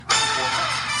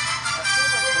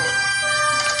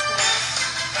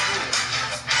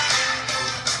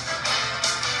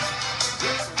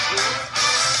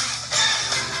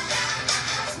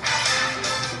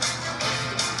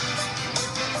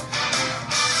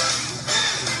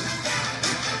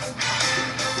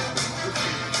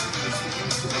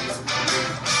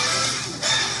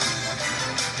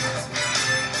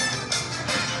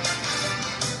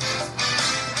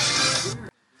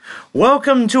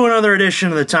Welcome to another edition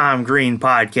of the Tom Green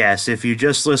Podcast. If you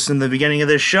just listened to the beginning of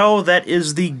this show, that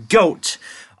is the GOAT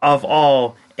of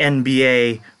all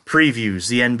NBA previews,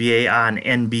 the NBA on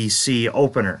NBC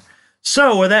opener.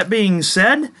 So, with that being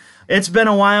said, it's been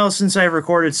a while since I've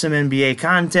recorded some NBA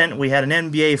content. We had an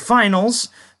NBA Finals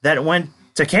that went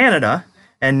to Canada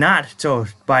and not to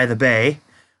by the Bay,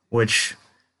 which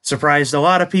surprised a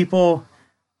lot of people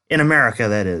in America,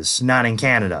 that is, not in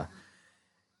Canada.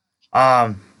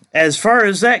 As far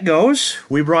as that goes,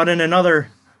 we brought in another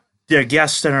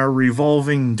guest in our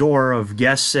revolving door of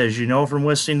guests, as you know from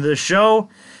listening to the show.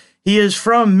 He is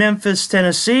from Memphis,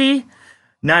 Tennessee.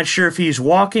 Not sure if he's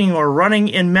walking or running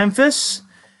in Memphis,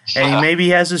 and he maybe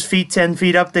has his feet 10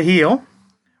 feet up the heel,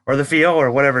 or the field,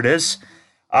 or whatever it is.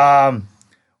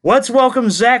 Let's welcome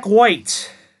Zach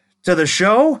White to the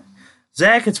show.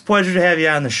 Zach, it's a pleasure to have you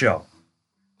on the show.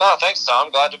 Oh, thanks, Tom.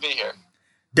 Glad to be here.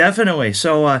 Definitely.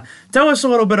 So tell us a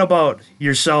little bit about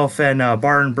yourself and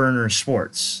Barn Burner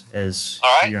Sports as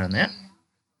you're on that.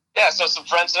 Yeah, so some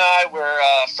friends and I, we're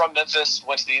from Memphis,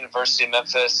 went to the University of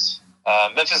Memphis.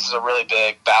 Memphis is a really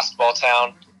big basketball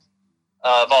town.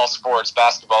 Of all sports,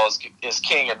 basketball is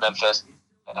king in Memphis.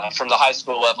 From the high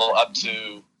school level up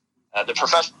to the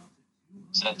professional,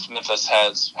 since Memphis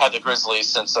has had the Grizzlies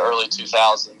since the early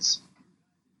 2000s.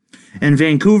 And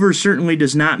Vancouver certainly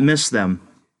does not miss them.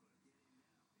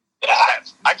 Yeah,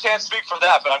 I can't speak for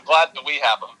that, but I'm glad that we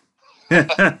have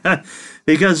them.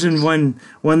 Because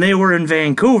when they were in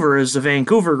Vancouver as the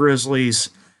Vancouver Grizzlies,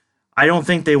 I don't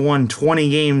think they won 20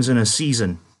 games in a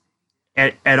season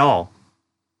at all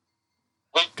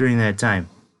during that time.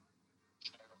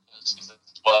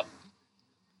 But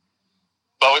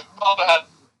we've probably had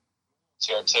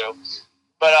here too.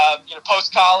 But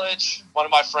post-college, one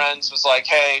of my friends was like,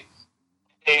 "Hey,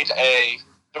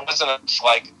 there wasn't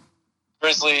like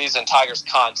Grizzlies and Tigers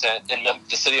content in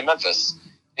the city of Memphis."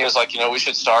 He was like, we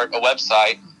should start a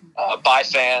website by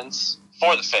fans,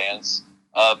 for the fans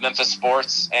of Memphis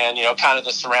sports and, kind of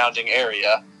the surrounding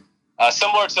area.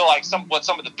 Similar to like what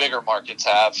some of the bigger markets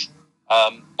have,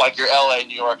 like your LA,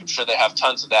 New York, I'm sure they have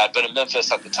tons of that. But in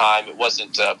Memphis at the time, it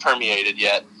wasn't permeated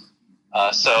yet.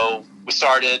 So we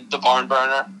started the Barn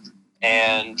Burner,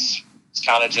 and it's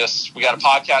kind of just, we got a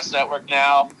podcast network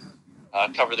now.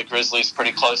 Cover the Grizzlies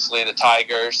pretty closely, the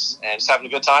Tigers, and just having a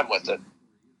good time with it.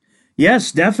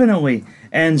 Yes, definitely.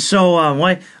 And so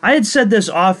I had said this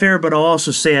off air, but I'll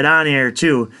also say it on air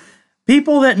too.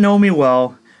 People that know me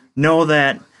well know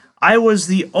that I was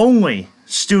the only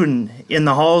student in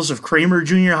the halls of Kramer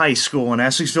Junior High School in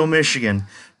Essexville, Michigan,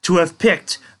 to have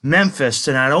picked Memphis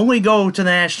to not only go to the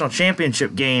national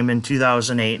championship game in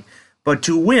 2008, but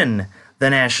to win the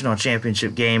national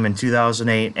championship game in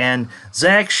 2008. And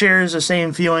Zach shares the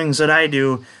same feelings that I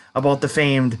do about the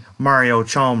famed Mario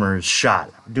Chalmers shot.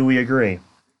 Do we agree?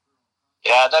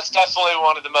 Yeah, that's definitely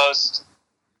one of the most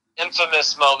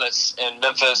infamous moments in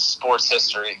Memphis sports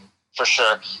history, for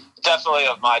sure. Definitely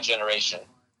of my generation.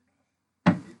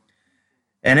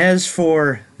 And as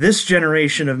for this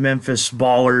generation of Memphis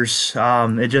ballers,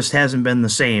 it just hasn't been the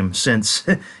same since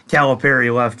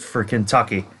Calipari left for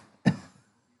Kentucky.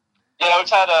 Yeah, we've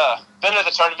been to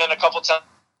the tournament a couple times.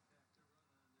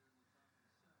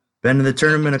 Been to the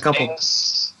tournament a couple. Yeah,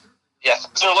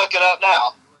 things are looking up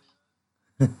now.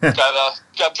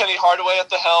 Got Penny Hardaway at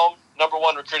the helm,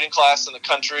 #1 recruiting class in the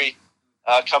country,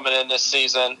 coming in this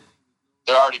season.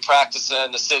 They're already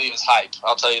practicing. The city is hype.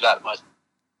 I'll tell you that much.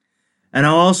 And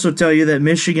I'll also tell you that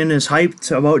Michigan is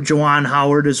hyped about Juwan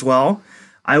Howard as well.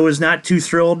 I was not too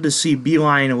thrilled to see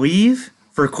Beilein leave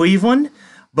for Cleveland.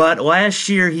 But last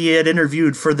year he had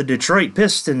interviewed for the Detroit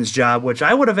Pistons job, which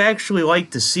I would have actually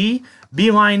liked to see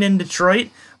Beilein in Detroit.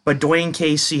 But Dwayne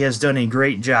Casey has done a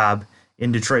great job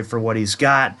in Detroit for what he's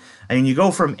got. I mean, you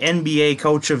go from NBA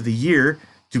Coach of the Year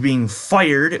to being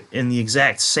fired in the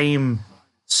exact same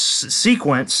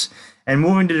sequence and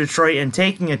moving to Detroit and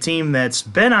taking a team that's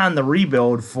been on the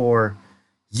rebuild for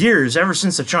years, ever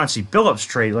since the Chauncey Billups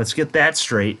trade. Let's get that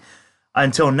straight.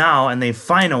 Until now, and they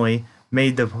finally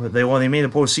made they made the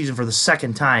postseason for the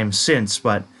second time since.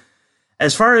 But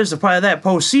as far as that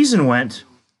postseason went,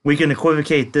 we can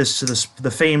equivocate this to the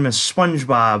famous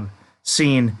SpongeBob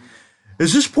scene.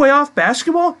 Is this playoff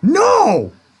basketball?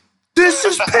 No! This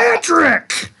is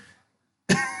Patrick!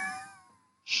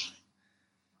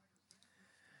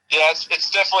 Yeah, it's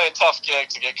definitely a tough gig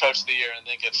to get Coach of the Year and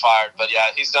then get fired. But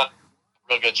yeah, he's done a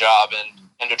real good job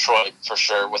in Detroit for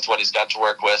sure with what he's got to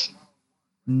work with.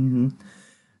 Mm-hmm.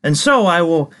 And so I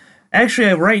will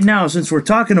actually, right now, since we're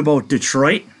talking about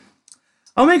Detroit,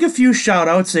 I'll make a few shout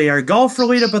outs. They are golf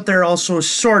related, but they're also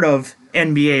sort of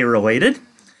NBA related.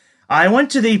 I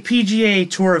went to the PGA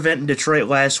Tour event in Detroit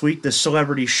last week, the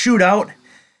Celebrity Shootout,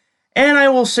 and I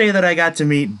will say that I got to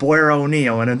meet Blair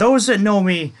O'Neill. And those that know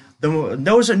me,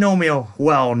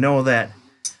 well know that,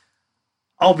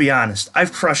 I'll be honest,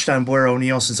 I've crushed on Blair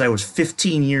O'Neill since I was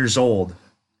 15 years old.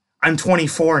 I'm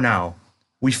 24 now.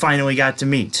 We finally got to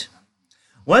meet.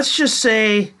 Let's just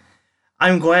say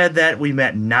I'm glad that we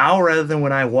met now rather than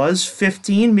when I was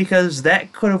 15, because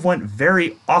that could have went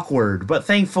very awkward. But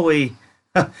thankfully,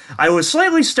 I was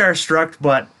slightly starstruck,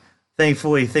 but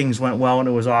thankfully things went well and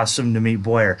it was awesome to meet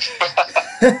Blair.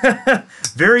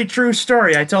 Very true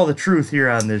story. I tell the truth here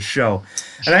on this show.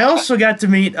 And I also got to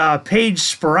meet Paige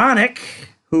Sporonic,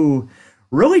 who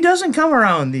really doesn't come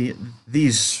around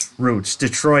these routes,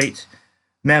 Detroit,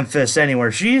 Memphis,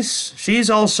 anywhere. She's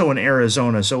also in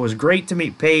Arizona, so it was great to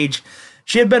meet Paige.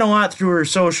 She had been a lot through her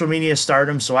social media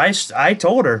stardom, so I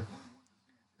told her,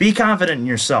 be confident in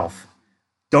yourself.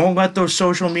 Don't let those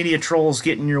social media trolls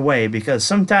get in your way, because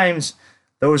sometimes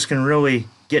those can really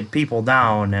get people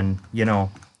down, and you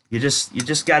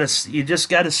just gotta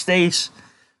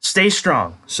stay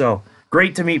strong. So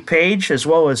great to meet Paige, as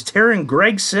well as Taryn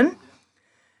Gregson.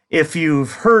 If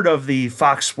you've heard of the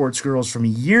Fox Sports Girls from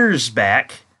years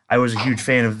back, I was a huge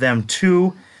fan of them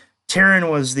too. Taryn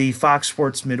was the Fox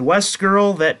Sports Midwest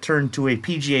girl that turned to a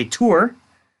PGA Tour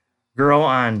girl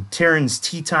on Taryn's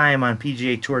Tea Time on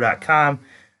PGAtour.com.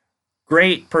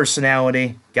 Great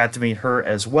personality. Got to meet her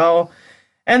as well.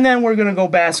 And then we're going to go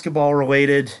basketball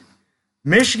related.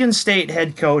 Michigan State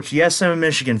head coach. Yes, I'm a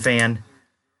Michigan fan.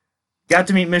 Got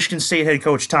to meet Michigan State head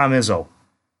coach Tom Izzo.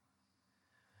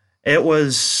 It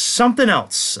was something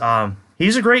else.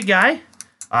 He's a great guy.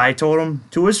 I told him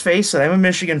to his face that I'm a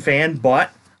Michigan fan,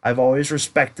 but I've always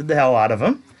respected the hell out of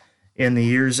him. In the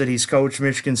years that he's coached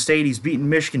Michigan State, he's beaten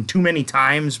Michigan too many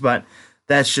times, but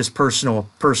that's just personal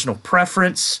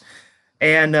preference.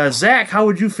 And Zach, how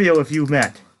would you feel if you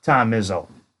met Tom Izzo?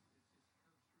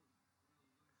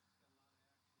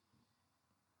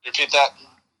 Repeat that.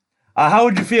 How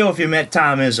would you feel if you met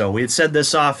Tom Izzo? We had said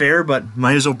this off air, but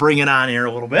might as well bring it on air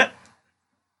a little bit.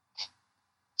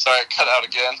 Sorry, I cut out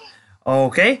again.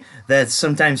 Okay, that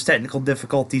sometimes technical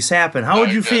difficulties happen. How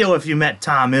would you feel if you met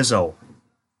Tom Izzo?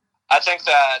 I think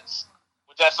that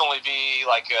would definitely be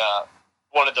like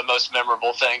one of the most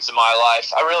memorable things in my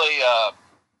life. I really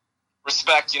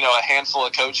respect, a handful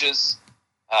of coaches.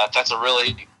 That's a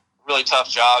really, really tough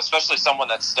job, especially someone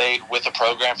that stayed with a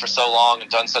program for so long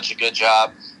and done such a good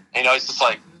job. And, he's just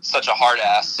like such a hard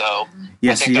ass. So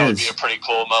yes, I think that would be a pretty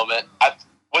cool moment.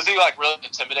 Was he like really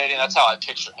intimidating? That's how I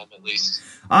picture him, at least.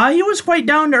 He was quite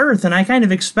down to earth, and I kind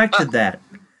of expected that,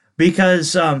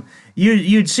 because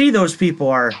you'd see those people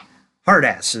are hard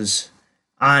asses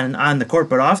on the court,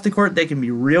 but off the court they can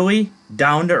be really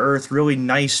down to earth, really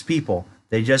nice people.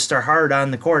 They just are hard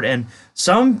on the court, and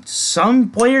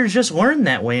some players just learn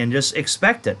that way and just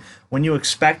expect it. When you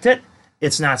expect it,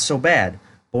 it's not so bad.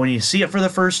 But when you see it for the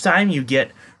first time, you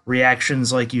get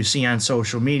reactions like you see on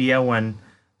social media when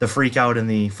the freak out in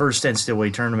the first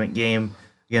NCAA tournament game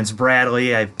against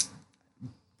Bradley.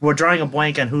 We're drawing a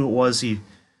blank on who it was he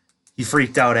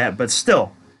freaked out at, but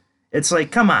still, it's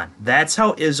like, come on, that's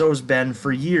how Izzo's been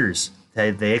for years.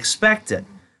 They expect it,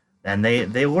 and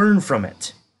they learn from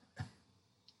it.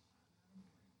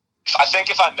 I think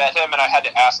if I met him and I had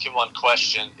to ask him one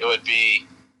question, it would be,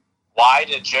 why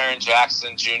did Jaren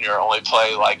Jackson Jr. only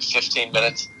play like 15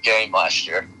 minutes a game last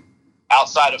year?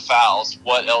 Outside of fouls,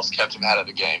 what else kept him out of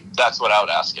the game? That's what I would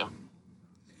ask him.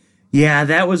 Yeah,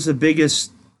 that was the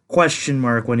biggest question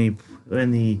mark when he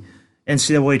in the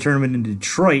NCAA tournament in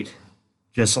Detroit,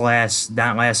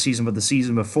 not last season, but the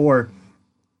season before.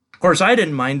 Of course, I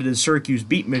didn't mind it as Syracuse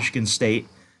beat Michigan State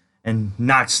and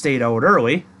knocked State out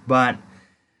early, but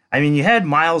I mean, you had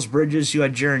Miles Bridges, you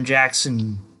had Jaren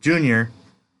Jackson Jr.,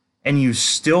 and you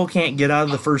still can't get out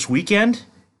of the first weekend?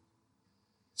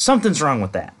 Something's wrong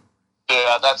with that.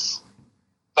 Yeah, that's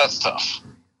tough.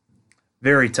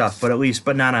 Very tough,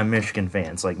 but not on Michigan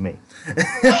fans like me. You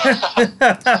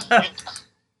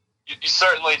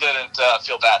certainly didn't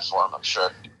feel bad for him, I'm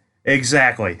sure.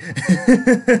 Exactly.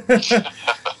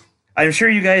 I'm sure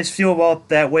you guys feel about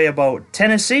that way about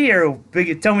Tennessee, or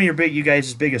tell me you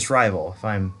guys' biggest rival.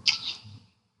 Well,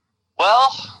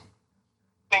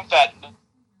 I think that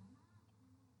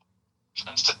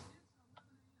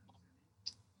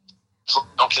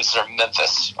don't consider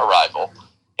Memphis a rival,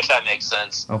 if that makes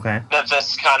sense. Okay.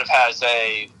 Memphis kind of has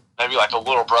maybe like a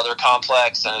little brother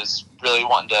complex and is really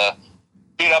wanting to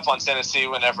beat up on Tennessee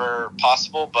whenever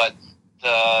possible. But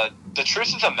the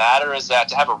truth of the matter is that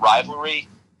to have a rivalry,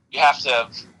 you have to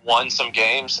have won some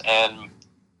games, and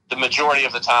the majority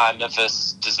of the time,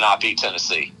 Memphis does not beat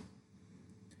Tennessee.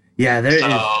 Yeah, there is.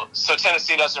 So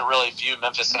Tennessee doesn't really view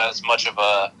Memphis as much of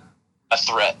a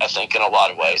threat, I think, in a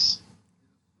lot of ways.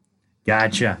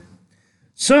 Gotcha.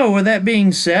 So, with that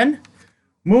being said,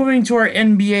 moving to our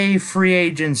NBA free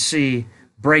agency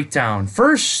breakdown.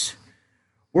 First,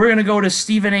 we're going to go to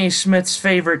Stephen A. Smith's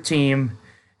favorite team,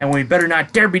 and we better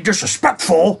not dare be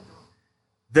disrespectful,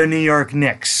 the New York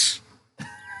Knicks.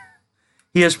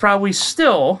 He is probably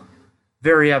still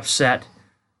very upset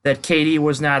that KD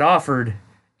was not offered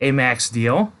a max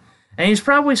deal, and he's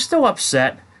probably still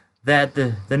upset that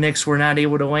the Knicks were not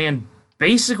able to land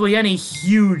basically any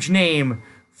huge name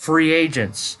free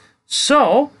agents.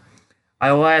 So,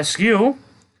 I will ask you,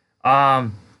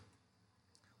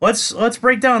 let's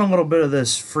break down a little bit of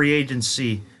this free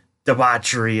agency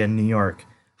debauchery in New York.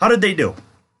 How did they do?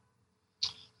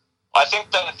 I think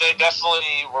that they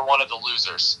definitely were one of the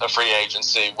losers of free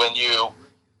agency. When you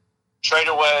trade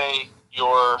away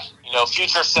your,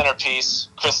 future centerpiece,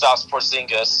 Kristaps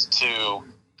Porzingis, to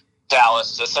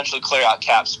Dallas to essentially clear out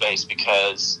cap space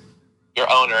because your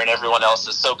owner and everyone else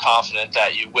is so confident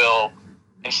that you will,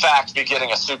 in fact, be getting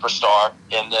a superstar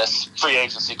in this free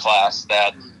agency class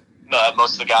that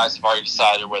most of the guys have already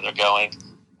decided where they're going.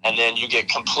 And then you get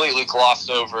completely glossed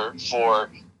over for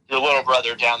your little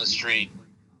brother down the street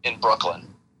in Brooklyn.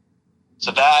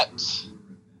 So that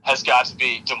has got to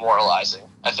be demoralizing,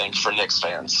 I think, for Knicks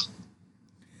fans.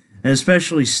 And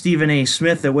especially Stephen A.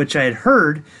 Smith, at which I had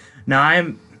heard. Now,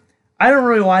 I don't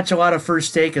really watch a lot of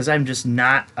First Take because I'm just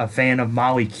not a fan of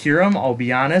Molly Qerim, I'll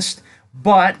be honest.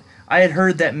 But I had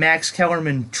heard that Max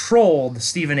Kellerman trolled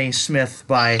Stephen A. Smith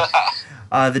by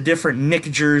the different Knick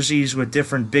jerseys with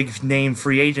different big-name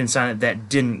free agents on it that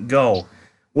didn't go.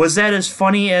 Was that as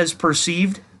funny as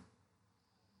perceived?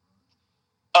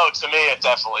 Oh, to me, it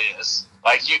definitely is.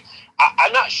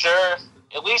 I'm not sure,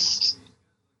 at least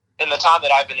in the time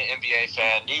that I've been an NBA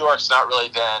fan, New York's not really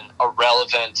been a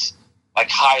relevant,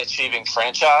 high-achieving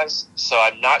franchise. So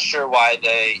I'm not sure why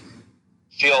they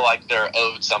feel like they're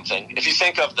owed something. If you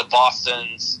think of the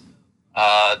Bostons,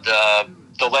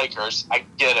 the Lakers, I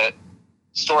get it.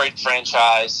 Storied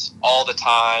franchise all the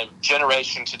time,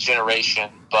 generation to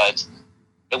generation. But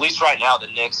at least right now, the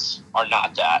Knicks are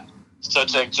not that. So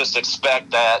to just expect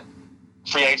that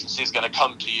free agency is going to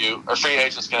come to you, or free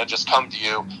agent's going to just come to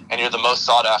you, and you're the most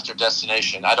sought-after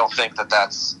destination, I don't think that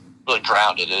that's really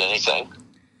grounded in anything.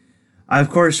 Of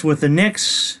course, with the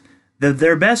Knicks,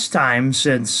 their best time,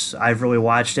 since I've really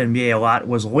watched NBA a lot,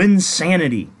 was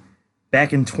Linsanity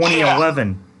back in 2011.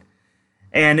 Yeah.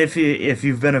 And if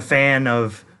you've been a fan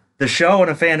of the show and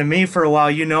a fan of me for a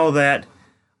while, you know that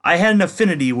I had an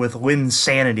affinity with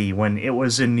Linsanity when it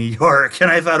was in New York, and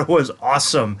I thought it was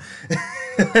awesome.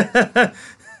 Yeah,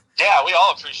 we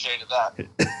all appreciated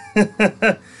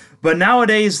that. But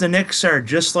nowadays, the Knicks are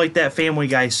just like that Family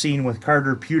Guy scene with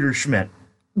Carter Pewterschmidt.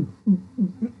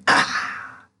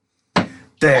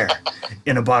 There.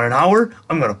 In about an hour,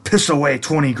 I'm going to piss away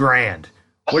 20 grand.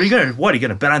 What are you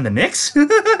gonna bet on the Knicks?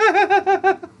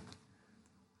 Yeah,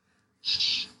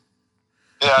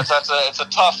 it's a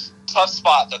tough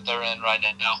spot that they're in right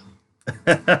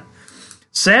now.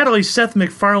 Sadly, Seth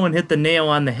MacFarlane hit the nail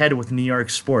on the head with New York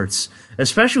sports,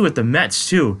 especially with the Mets,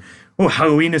 too. Oh,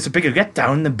 Halloween is a bigger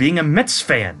letdown than being a Mets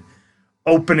fan.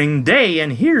 Opening day,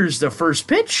 and here's the first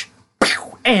pitch,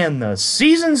 and the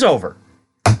season's over.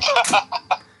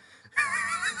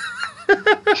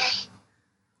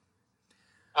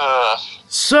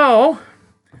 So,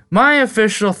 my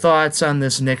official thoughts on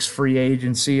this Knicks free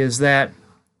agency is that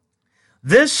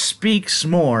this speaks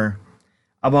more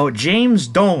about James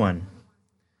Dolan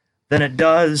than it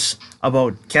does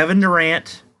about Kevin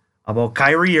Durant, about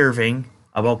Kyrie Irving,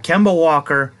 about Kemba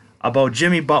Walker, about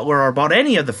Jimmy Butler, or about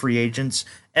any of the free agents,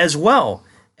 as well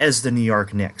as the New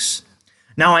York Knicks.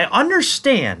 Now, I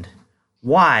understand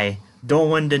why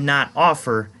Dolan did not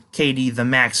offer KD the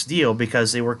max deal,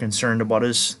 because they were concerned about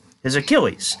his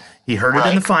Achilles. He hurt it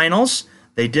in the finals.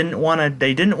 They didn't want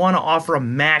to offer a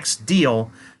max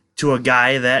deal to a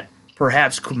guy that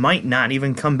perhaps might not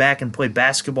even come back and play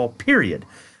basketball, period.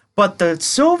 But the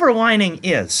silver lining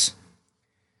is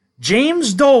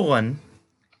James Dolan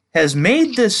has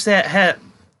made this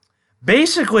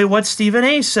basically what Stephen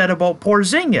A. said about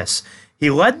Porzingis. He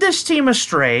led this team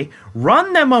astray,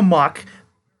 run them amok,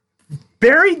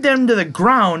 buried them to the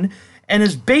ground, and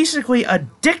is basically a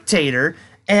dictator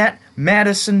at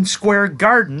Madison Square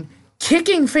Garden,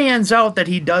 kicking fans out that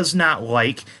he does not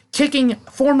like, kicking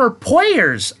former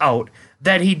players out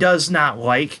that he does not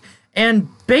like, and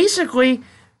basically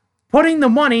putting the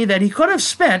money that he could have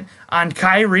spent on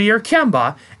Kyrie or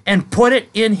Kemba and put it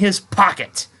in his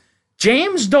pocket.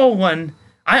 James Dolan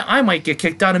I might get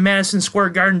kicked out of Madison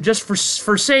Square Garden just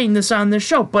for saying this on this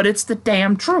show, but it's the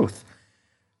damn truth.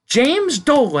 James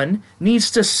Dolan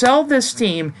needs to sell this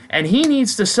team, and he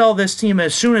needs to sell this team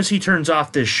as soon as he turns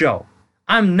off this show.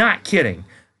 I'm not kidding.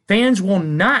 Fans will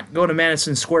not go to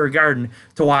Madison Square Garden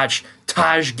to watch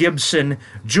Taj Gibson,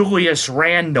 Julius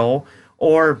Randle,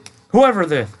 or whoever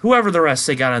the rest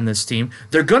they got on this team.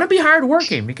 They're going to be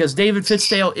hardworking because David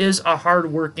Fitzdale is a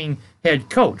hardworking head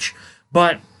coach.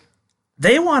 But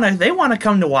they want to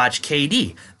come to watch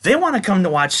KD. They want to come to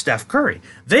watch Steph Curry.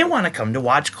 They want to come to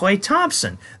watch Klay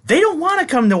Thompson. They don't want to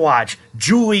come to watch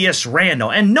Julius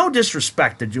Randle. And no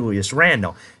disrespect to Julius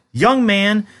Randle. Young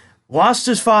man, lost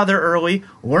his father early,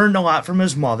 learned a lot from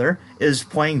his mother, is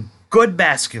playing good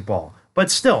basketball. But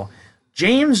still,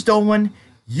 James Dolan,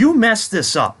 you messed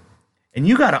this up. And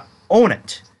you got to own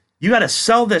it. You got to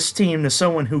sell this team to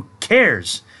someone who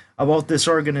cares about this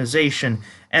organization.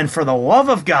 And for the love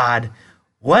of God,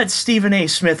 let Stephen A.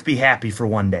 Smith be happy for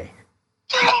one day.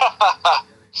 Can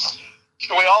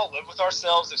we all live with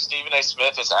ourselves if Stephen A.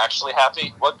 Smith is actually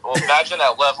happy? Imagine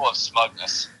that level of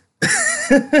smugness.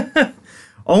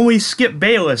 Only Skip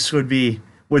Bayless would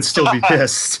still be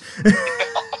pissed.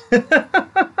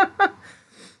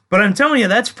 But I'm telling you,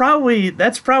 that's probably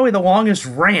the longest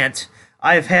rant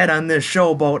I've had on this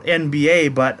show about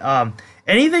NBA. But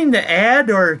anything to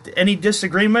add or any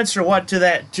disagreements or what to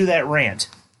that rant?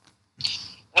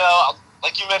 No,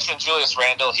 like you mentioned, Julius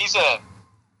Randle, he's a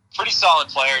pretty solid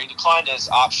player. He declined his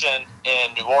option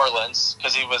in New Orleans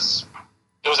because it was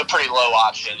a pretty low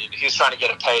option. He was trying to get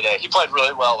a payday. He played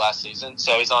really well last season,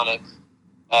 so he's on a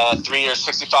 3-year,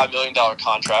 $65 million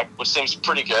contract, which seems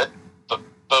pretty good, but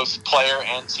both player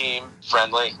and team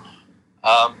friendly.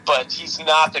 But he's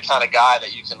not the kind of guy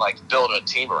that you can build a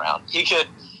team around. He could,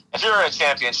 if you're a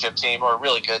championship team or a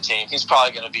really good team, he's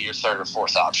probably going to be your third or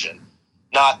fourth option.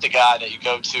 Not the guy that you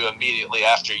go to immediately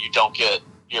after you don't get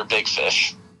your big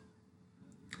fish.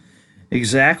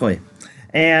 Exactly.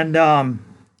 And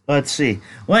let's see.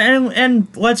 Well,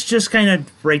 and let's just kind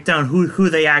of break down who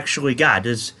they actually got.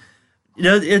 Does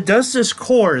this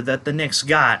core that the Knicks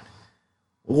got,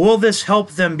 will this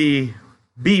help them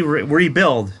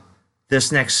rebuild this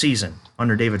next season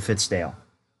under David Fitzdale?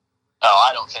 Oh,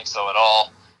 I don't think so at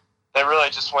all. They really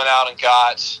just went out and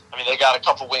they got a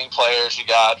couple wing players. You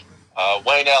got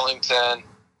Wayne Ellington,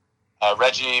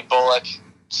 Reggie Bullock,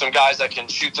 some guys that can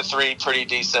shoot the three pretty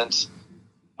decent.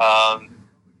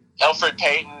 Elfrid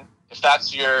Payton, if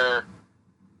that's your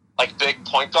big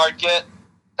point guard get,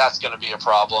 that's going to be a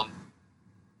problem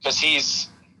because he's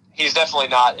definitely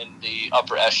not in the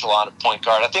upper echelon of point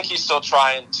guard. I think he's still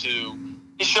trying to.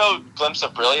 He showed a glimpse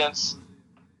of brilliance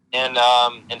in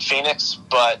Phoenix,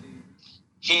 but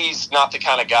he's not the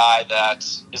kind of guy that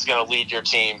is going to lead your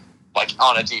team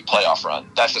on a deep playoff run.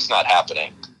 That's just not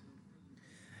happening.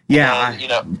 Yeah. And,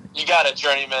 you got a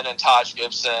journeyman and Taj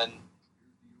Gibson.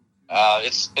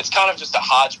 It's kind of just a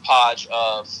hodgepodge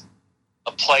of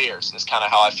players is kind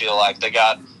of how I feel like. They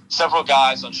got several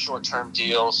guys on short-term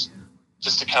deals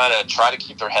just to kind of try to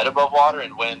keep their head above water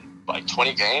and win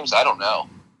 20 games. I don't know.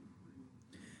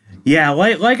 Yeah,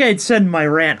 like I'd said in my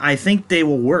rant, I think they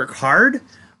will work hard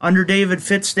under David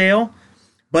Fitzdale.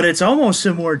 But it's almost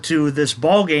similar to this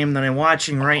ball game that I'm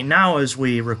watching right now as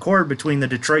we record between the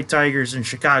Detroit Tigers and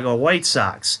Chicago White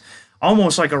Sox.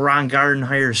 Almost like a Ron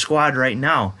Gardenhire squad right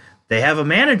now. They have a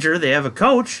manager, they have a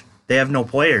coach, they have no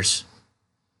players.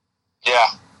 Yeah.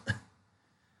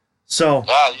 So.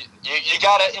 Yeah, you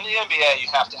got to, in the NBA, you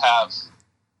have to have,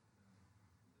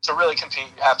 to really compete,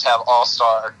 you have to have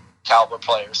all-star caliber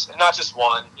players. And not just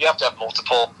one, you have to have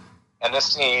multiple. And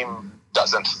this team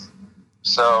doesn't.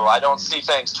 So I don't see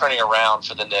things turning around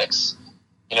for the Knicks.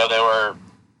 They were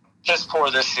piss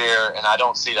poor this year, and I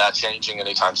don't see that changing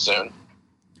anytime soon.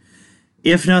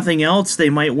 If nothing else, they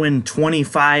might win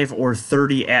 25 or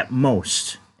 30 at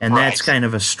most, and right. That's kind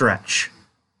of a stretch.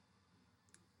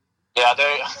 Yeah,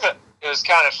 it was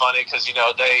kind of funny because,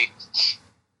 they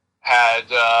had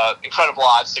incredible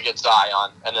odds to get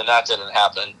Zion, and then that didn't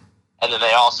happen. And then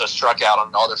they also struck out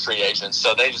on all their free agents,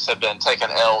 so they just have been taking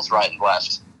L's right and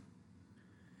left.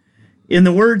 In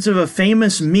the words of a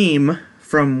famous meme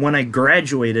from when I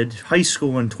graduated high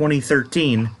school in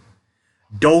 2013,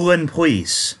 Dolan,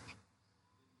 please.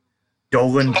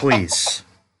 Dolan, please.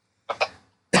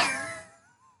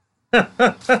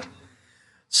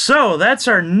 So, that's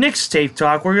our Knicks tape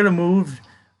talk. We're going to move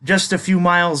just a few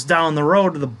miles down the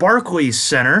road to the Barclays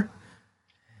Center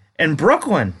in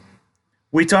Brooklyn.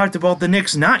 We talked about the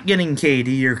Knicks not getting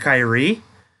KD or Kyrie.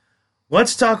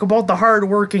 Let's talk about the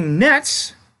hard-working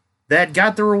Nets that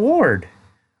got the reward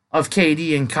of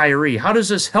KD and Kyrie. How does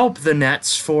this help the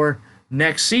Nets for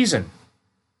next season?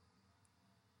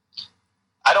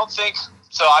 I don't think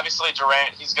so. Obviously,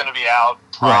 Durant, he's going to be out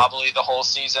probably the whole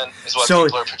season, is what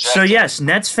people are projecting. So yes,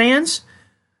 Nets fans,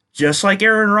 just like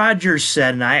Aaron Rodgers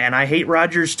said, and I hate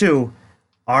Rodgers too.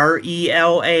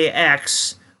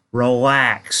 RELAX,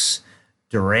 relax.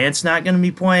 Durant's not going to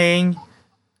be playing.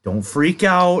 Don't freak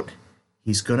out.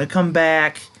 He's going to come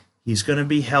back. He's going to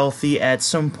be healthy at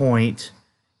some point.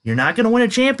 You're not going to win a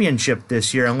championship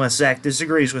this year unless Zach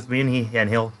disagrees with me, and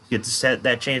he'll get to set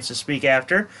that chance to speak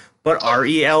after. But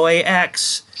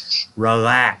RELAX,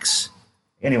 relax.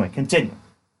 Anyway, continue.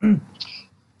 No,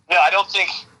 I don't think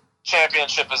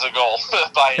championship is a goal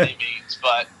by any means,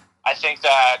 but I think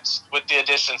that with the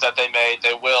additions that they made,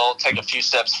 they will take a few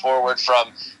steps forward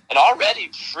from an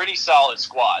already pretty solid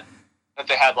squad that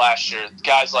they had last year.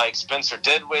 Guys like Spencer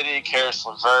Dinwiddie, Karis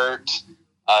LeVert,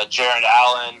 Jared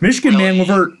Allen. Michigan really, man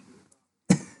LeVert.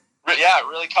 Yeah,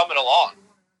 really coming along,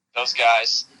 those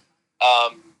guys.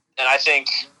 And I think,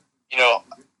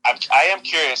 I am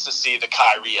curious to see the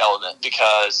Kyrie element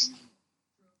because,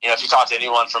 if you talk to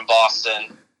anyone from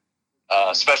Boston,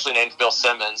 especially named Bill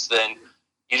Simmons, then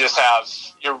you just have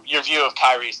your view of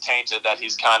Kyrie's tainted, that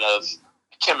he's kind of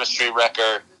a chemistry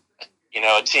wrecker,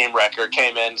 a team wrecker,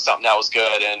 came in, something that was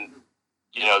good, and,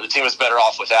 the team was better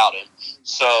off without him.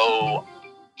 So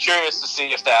curious to see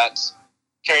if that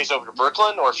carries over to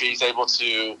Brooklyn or if he's able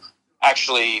to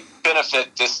actually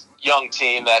benefit this young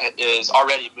team that is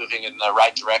already moving in the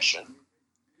right direction.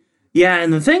 Yeah,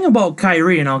 and the thing about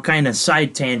Kyrie, and I'll kind of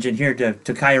side tangent here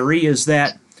to Kyrie, is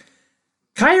that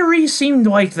Kyrie seemed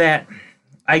like that,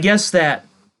 I guess that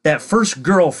first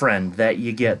girlfriend that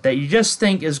you get, that you just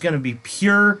think is going to be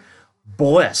pure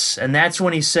bliss. And that's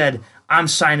when he said, I'm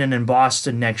signing in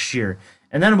Boston next year.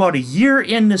 And then about a year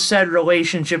into said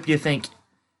relationship, you think,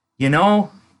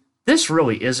 this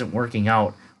really isn't working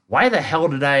out. Why the hell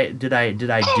did I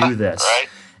do this? Right.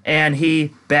 And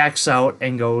he backs out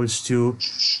and goes to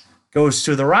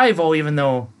the rival, even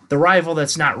though the rival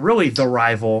that's not really the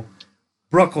rival,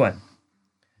 Brooklyn.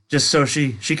 Just so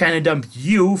she kind of dumped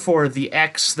you for the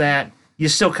ex that you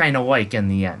still kind of like in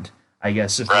the end, I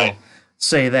guess, if we'll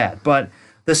say that. But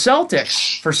the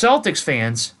Celtics, for Celtics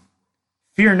fans,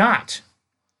 fear not,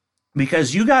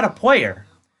 because you got a player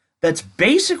that's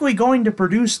basically going to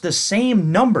produce the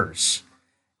same numbers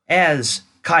as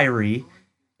Kyrie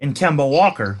and Kemba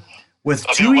Walker with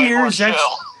 2 years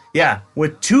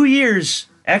with 2 years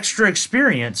extra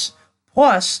experience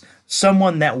plus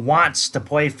someone that wants to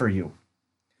play for you.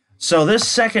 So this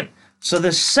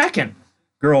second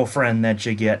girlfriend that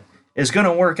you get is going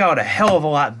to work out a hell of a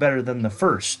lot better than the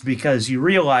first, because you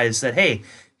realize that, hey,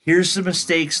 here's the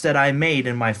mistakes that I made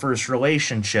in my first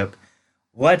relationship.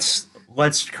 Let's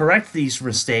correct these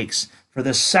mistakes for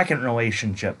the second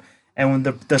relationship. And when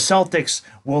the Celtics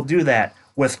will do that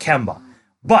with Kemba.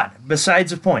 But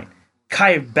besides the point,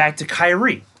 back to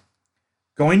Kyrie.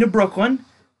 Going to Brooklyn,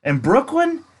 and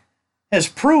Brooklyn has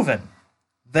proven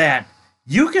that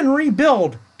you can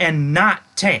rebuild and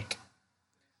not tank.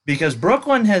 Because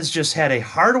Brooklyn has just had a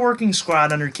hard-working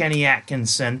squad under Kenny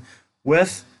Atkinson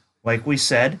with, like we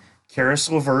said,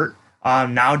 Karis LeVert.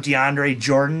 Now DeAndre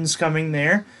Jordan's coming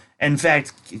there. In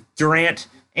fact, Durant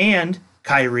and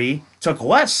Kyrie took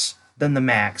less than the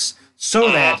max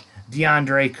so that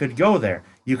DeAndre could go there.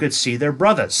 You could see their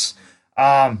brothers.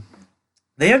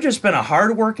 They have just been a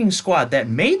hard-working squad that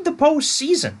made the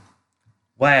postseason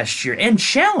last year and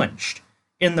challenged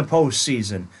in the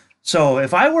postseason. So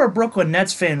if I were a Brooklyn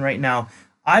Nets fan right now,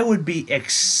 I would be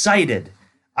excited.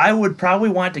 I would probably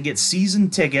want to get season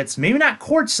tickets, maybe not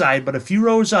courtside, but a few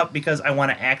rows up, because I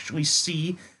want to actually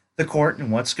see the court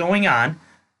and what's going on.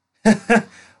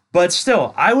 But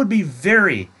still, I would be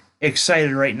very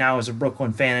excited right now as a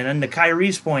Brooklyn fan. And to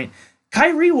Kyrie's point,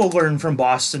 Kyrie will learn from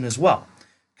Boston as well.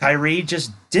 Kyrie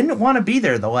just didn't want to be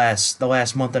there the last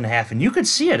month and a half, and you could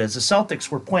see it as the Celtics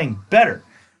were playing better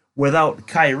without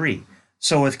Kyrie.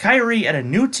 So with Kyrie at a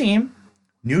new team,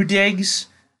 new digs,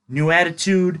 new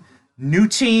attitude, new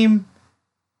team,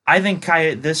 I think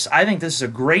this is a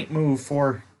great move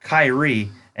for Kyrie,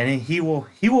 and he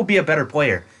will be a better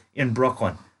player in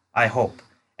Brooklyn, I hope.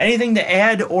 Anything to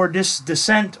add or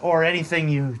dissent or anything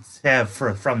you have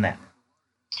from that?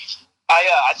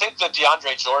 I think the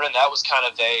DeAndre Jordan, that was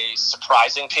kind of a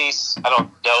surprising piece. I don't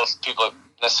know if people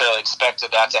necessarily expected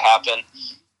that to happen.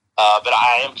 But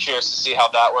I am curious to see how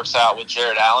that works out with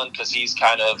Jared Allen, because he's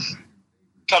kind of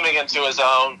coming into his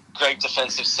own, great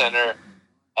defensive center.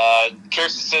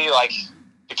 Curious to see,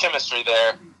 the chemistry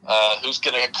there, who's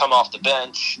going to come off the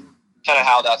bench, kind of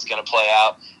how that's going to play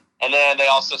out. And then they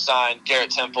also signed Garrett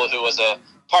Temple, who was a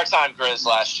part-time Grizz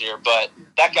last year, but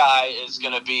that guy is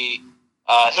going to be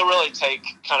He'll really take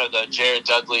kind of the Jared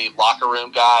Dudley locker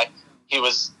room guy.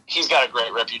 He's got a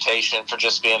great reputation for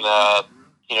just being a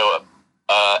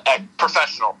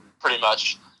professional, pretty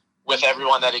much, with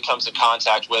everyone that he comes in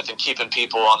contact with and keeping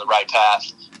people on the right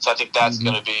path. So I think that's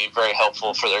going to be very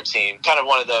helpful for their team. Kind of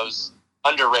one of those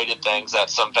underrated things that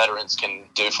some veterans can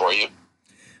do for you.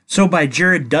 So by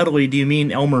Jared Dudley, do you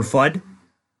mean Elmer Fudd?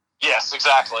 Yes,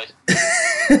 exactly.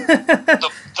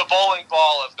 the bowling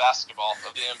ball of basketball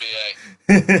of the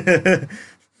NBA.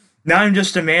 Now I'm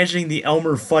just imagining the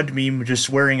Elmer Fudd meme just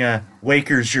wearing a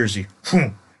Lakers jersey.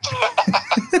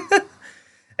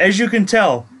 As you can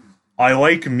tell, I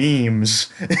like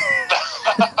memes.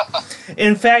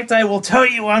 In fact, I will tell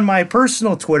you on my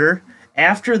personal Twitter,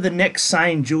 after the Knicks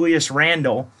signed Julius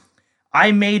Randle,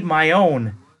 I made my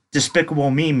own Despicable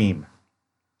Me meme.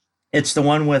 It's the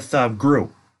one with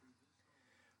Gru.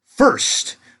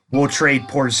 First, we'll trade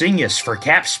Porzingis for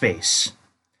cap space.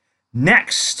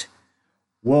 Next,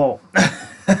 we'll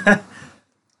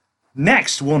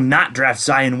not draft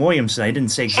Zion Williamson. I didn't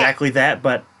say exactly that,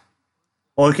 but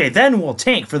okay, then we'll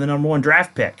tank for the number 1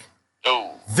 draft pick.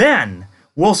 Oh. Then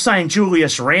we'll sign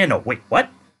Julius Randle. Wait, what?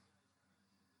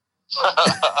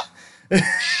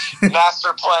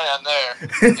 Master plan there.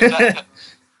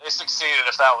 They succeeded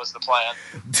if that was the plan.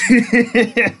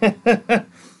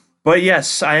 But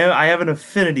yes, I have an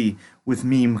affinity with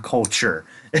meme culture,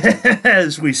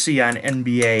 as we see on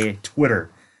NBA Twitter.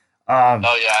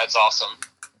 Oh yeah, it's awesome.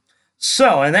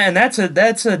 So, and that's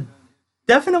a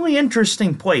definitely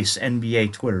interesting place,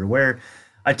 NBA Twitter, where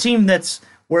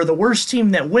where the worst team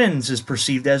that wins is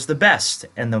perceived as the best,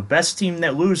 and the best team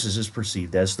that loses is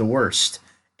perceived as the worst.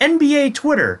 NBA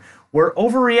Twitter, where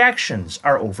overreactions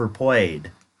are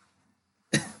overplayed.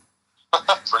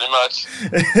 Pretty much.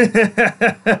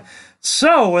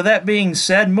 So, with that being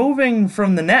said, moving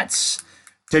from the Nets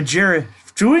to Jared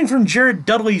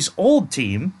Dudley's old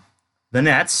team, the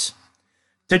Nets,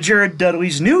 to Jared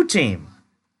Dudley's new team,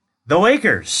 the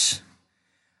Lakers.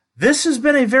 This has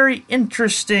been a very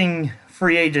interesting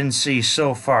free agency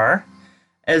so far,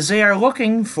 as they are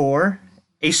looking for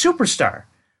a superstar.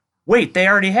 Wait, they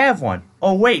already have one.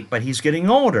 Oh, wait, but he's getting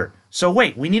older. So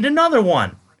wait, we need another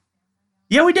one.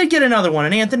 Yeah, we did get another one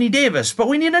in Anthony Davis, but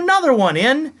we need another one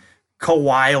in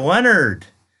Kawhi Leonard.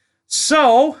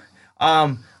 So,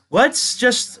 let's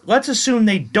assume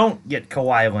they don't get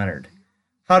Kawhi Leonard.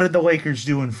 How did the Lakers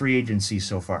do in free agency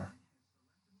so far?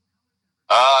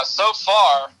 So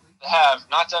far, they have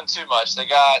not done too much. They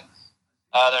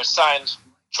they're signed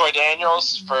Troy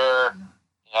Daniels for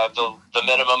the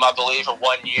minimum, I believe, of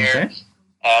 1 year. Okay.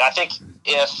 And I think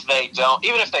even if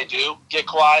they do get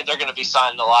Kawhi, they're going to be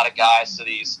signing a lot of guys to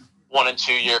these 1 and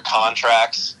 2 year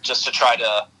contracts just to try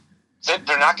to.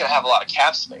 They're not going to have a lot of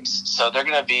cap space, so they're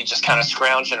going to be just kind of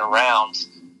scrounging around.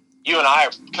 You and I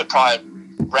could probably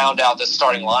round out this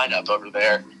starting lineup over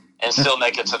there and still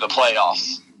make it to the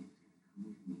playoffs.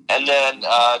 And then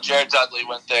Jared Dudley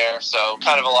went there, so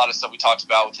kind of a lot of stuff we talked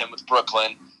about with him with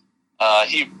Brooklyn.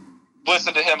 He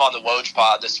listened to him on the Woj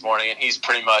pod this morning, and he's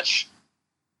pretty much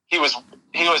he was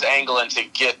angling to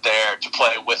get there to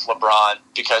play with LeBron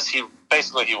because he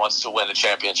wants to win the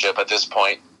championship at this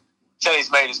point. Said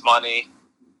he's made his money,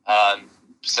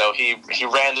 so he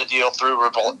ran the deal through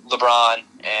LeBron,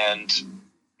 and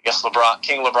I guess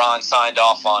King LeBron signed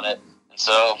off on it, and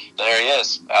so there he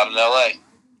is out in LA.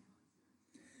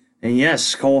 And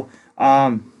yes, Cole.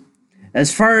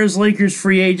 As far as Lakers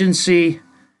free agency,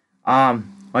 like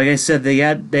I said, they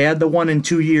had the 1 and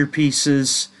 2 year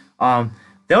pieces. That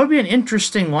would be an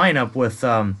interesting lineup with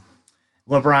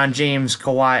LeBron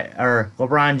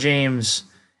James,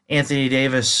 Anthony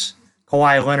Davis,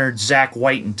 Kawhi Leonard, Zach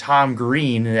White, and Tom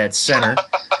Green at center.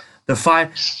 the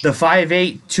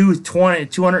 5'8",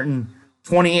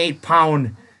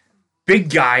 228-pound big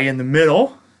guy in the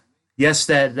middle. Yes,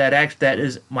 that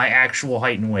is my actual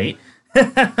height and weight.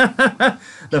 The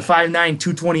 5'9",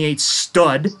 228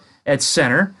 stud at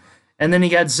center. And then you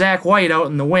got Zach White out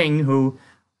in the wing, who,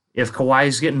 if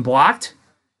Kawhi's getting blocked,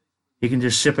 he can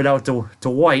just ship it out to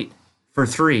White for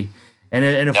 3. And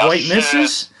if White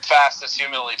misses, fast as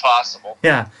humanly possible.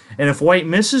 Yeah, and if White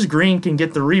misses, Green can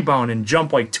get the rebound and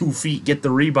jump like 2 feet, get the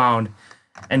rebound,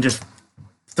 and just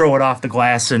throw it off the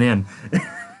glass and in.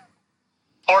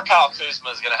 Poor Kyle Kuzma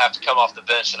is going to have to come off the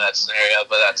bench in that scenario,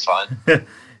 but that's fine.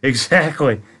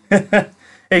 Exactly.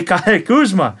 Hey,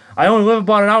 Kuzma, I only live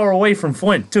about an hour away from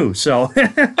Flint, too, so.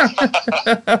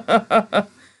 The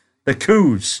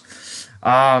Kuz.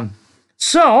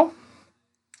 So,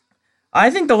 I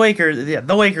think the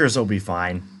Lakers will be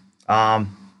fine.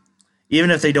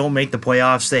 Even if they don't make the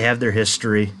playoffs, they have their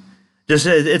history. Just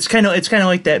it's kind of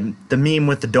like the meme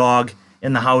with the dog.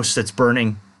 in the house that's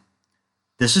burning.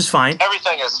 This is fine.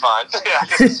 Everything is fine. Yeah,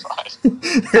 this is fine.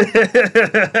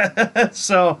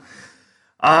 So,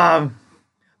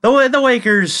 the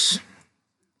Lakers,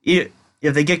 if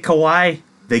they get Kawhi,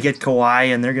 they get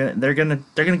Kawhi, and they're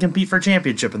gonna compete for a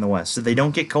championship in the West. If they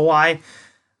don't get Kawhi,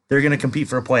 they're gonna compete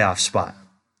for a playoff spot.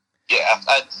 Yeah,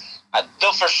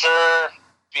 they'll for sure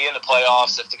be in the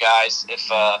playoffs if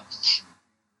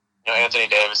Anthony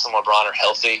Davis and LeBron are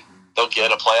healthy. They'll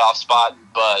get a playoff spot,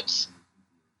 but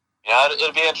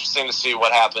it'll be interesting to see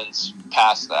what happens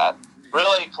past that.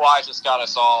 Really, Kawhi just got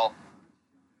us all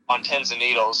on pins and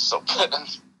needles, so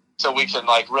we can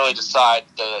really decide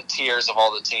the tiers of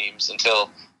all the teams until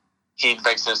he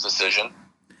makes his decision.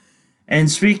 And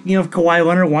speaking of Kawhi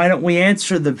Leonard, why don't we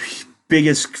answer the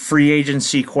biggest free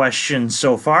agency question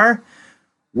so far?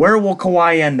 Where will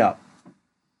Kawhi end up?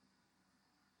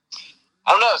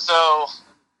 I don't know. So,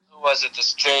 who was it?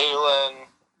 This Jalen?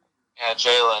 Yeah,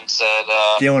 Jalen said...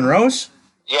 Jalen Rose?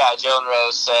 Yeah, Jalen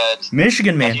Rose said...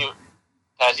 Michigan man.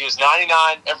 That he was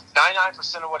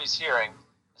 99% of what he's hearing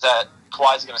is that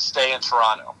Kawhi's going to stay in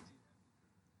Toronto.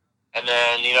 And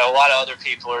then, a lot of other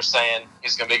people are saying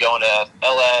he's going to be going to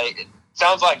L.A. It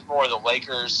sounds like more the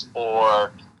Lakers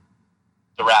or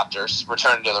the Raptors,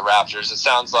 returning to the Raptors. It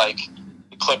sounds like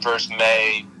the Clippers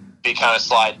may be kind of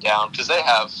sliding down because they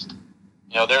have,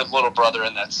 their little brother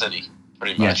in that city,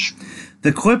 pretty much. Yeah.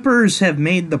 The Clippers have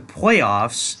made the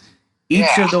playoffs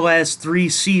each of the last 3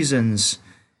 seasons,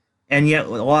 and yet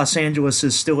Los Angeles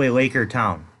is still a Laker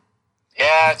town.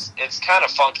 Yeah, it's kind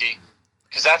of funky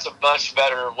because that's a much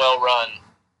better, well-run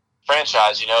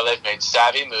franchise. They've made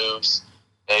savvy moves.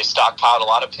 They stockpiled a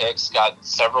lot of picks, got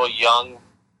several young,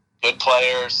 good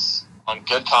players on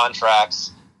good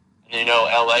contracts. And,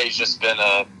 LA's just been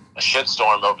a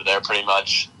shitstorm over there pretty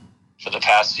much for the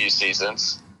past few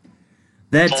seasons.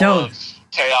 Full of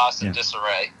chaos and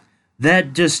disarray.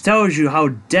 That just tells you how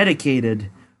dedicated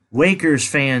Lakers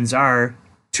fans are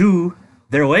to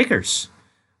their Lakers.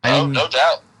 No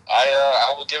doubt.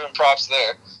 I will give him props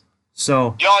there.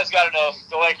 So you always got to know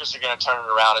the Lakers are going to turn it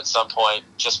around at some point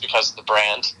just because of the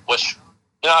brand, which,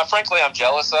 frankly, I'm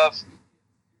jealous of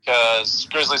because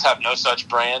Grizzlies have no such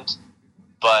brand,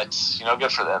 but,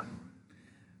 good for them.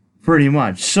 Pretty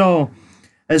much. So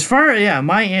as far as,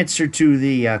 my answer to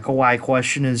the Kawhi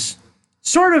question is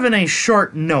sort of in a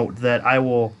short note that I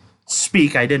will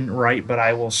speak. I didn't write, but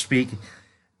I will speak.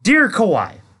 Dear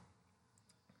Kawhi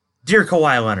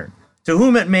Leonard, to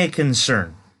whom it may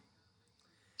concern,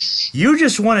 you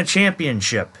just won a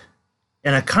championship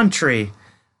in a country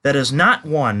that has not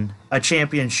won a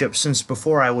championship since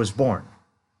before I was born.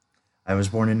 I was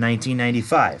born in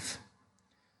 1995.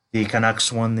 The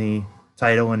Canucks won the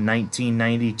title in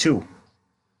 1992.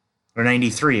 Or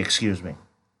 93, excuse me.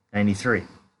 93.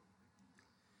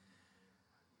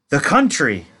 The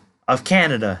country of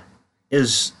Canada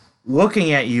is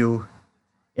looking at you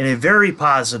in a very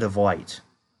positive light.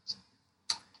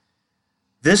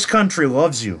 This country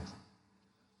loves you.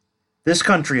 This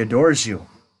country adores you.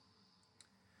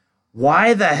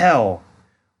 Why the hell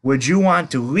would you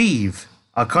want to leave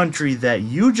a country that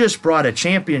you just brought a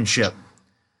championship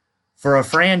for a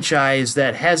franchise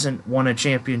that hasn't won a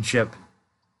championship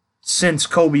since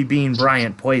Kobe Bean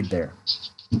Bryant played there?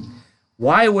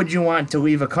 Why would you want to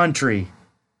leave a country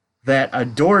that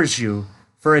adores you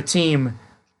for a team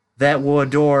that will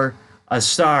adore a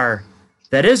star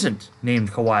that isn't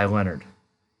named Kawhi Leonard?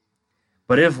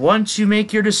 But if once you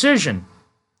make your decision,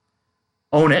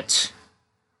 own it,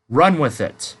 run with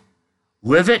it,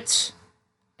 live it,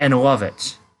 and love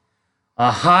it.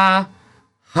 Ha,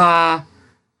 ha,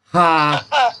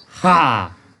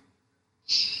 ha.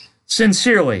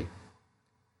 Sincerely,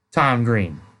 Tom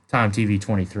Green, Tom TV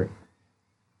 23.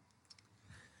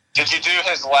 Did you do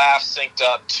his laugh synced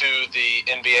up to the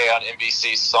NBA on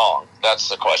NBC song? That's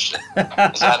the question.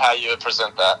 Is that how you would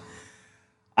present that?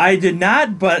 I did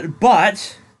not,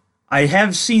 but I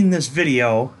have seen this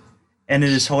video, and it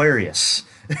is hilarious.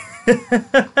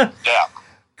 Yeah.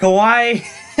 Kawhi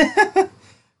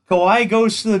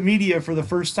goes to the media for the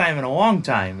first time in a long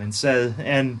time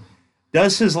and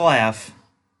does his laugh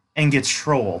and gets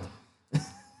trolled.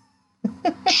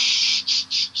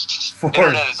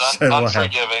 Internet is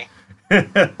unforgiving.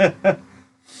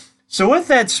 So with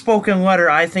that spoken letter,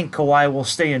 I think Kawhi will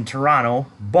stay in Toronto,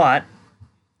 but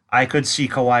I could see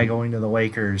Kawhi going to the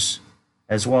Lakers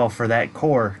as well for that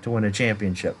core to win a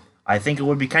championship. I think it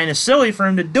would be kind of silly for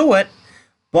him to do it,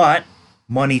 but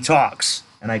money talks,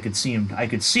 and I could see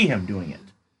him doing it.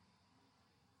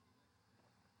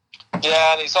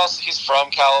 Yeah, and he's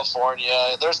from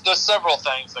California. There's several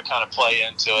things that kind of play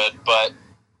into it, but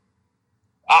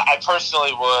I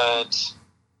personally would,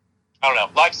 I don't know,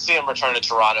 like to see him return to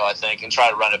Toronto, I think, and try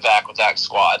to run it back with that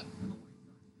squad.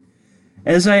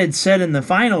 As I had said in the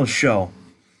final show,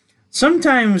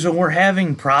 sometimes when we're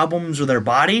having problems with our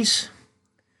bodies,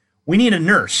 we need a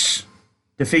nurse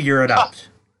to figure it out.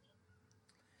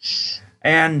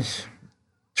 And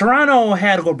Toronto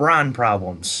had LeBron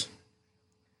problems.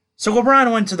 So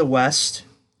LeBron went to the West,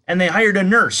 and they hired a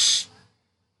nurse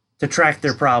to track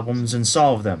their problems and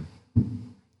solve them.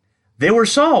 They were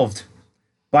solved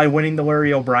by winning the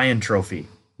Larry O'Brien Trophy.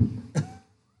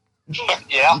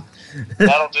 Yeah,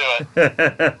 that'll do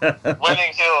it.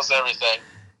 Winning heals everything.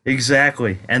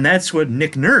 Exactly. And that's what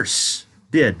Nick Nurse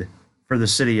did for the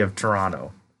city of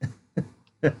Toronto.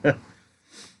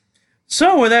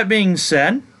 So, with that being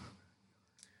said,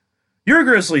 you're a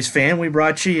Grizzlies fan. We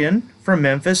brought you in from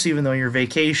Memphis, even though you're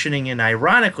vacationing in,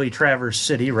 ironically, Traverse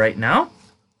City right now.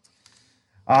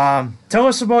 Tell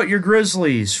us about your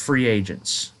Grizzlies free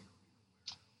agents.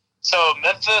 So,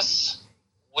 Memphis,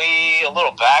 a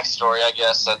little backstory, I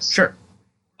guess. That's sure.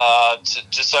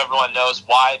 Just so everyone knows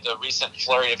why the recent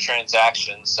flurry of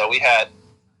transactions. So, we had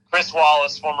Chris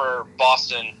Wallace, former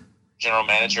Boston general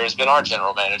manager, has been our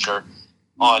general manager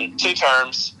on 2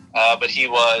 terms, but he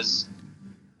was,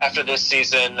 after this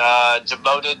season,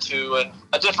 demoted to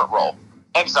a different role,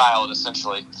 exiled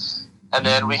essentially. And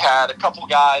then we had a couple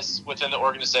guys within the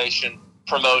organization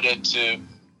promoted to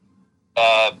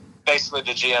basically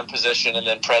the GM position and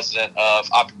then president of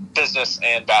business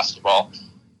and basketball.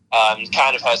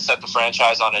 Kind of has set the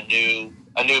franchise on a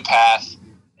new path.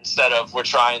 Instead of we're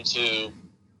trying to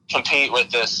compete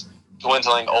with this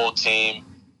dwindling old team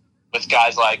with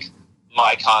guys like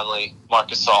Mike Conley, Marc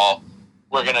Gasol,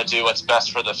 we're going to do what's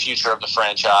best for the future of the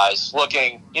franchise,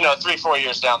 looking, 3-4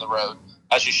 years down the road,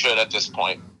 as you should at this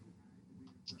point.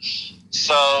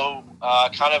 So,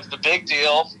 kind of the big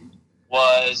deal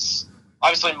was,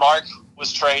 obviously, Mark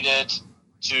was traded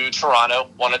to Toronto,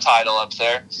 won a title up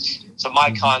there. So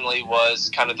Mike Conley was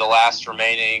kind of the last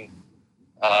remaining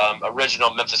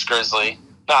original Memphis Grizzly.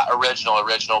 Not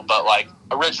original, but like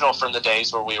original from the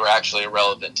days where we were actually a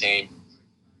relevant team.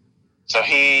 So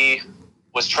he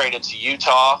was traded to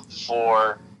Utah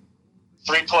for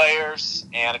 3 players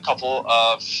and a couple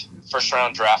of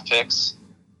first-round draft picks.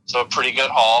 So a pretty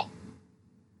good haul.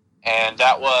 And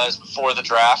that was before the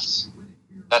draft.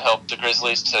 That helped the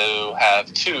Grizzlies to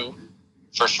have 2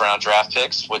 first-round draft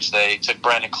picks, which they took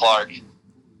Brandon Clark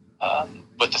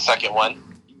with the second one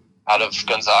out of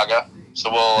Gonzaga. So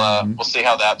we'll see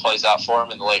how that plays out for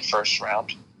him in the late first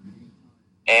round.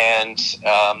 And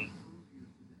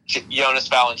Jonas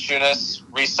Valanciunas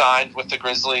re-signed with the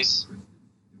Grizzlies.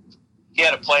 He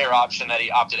had a player option that he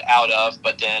opted out of,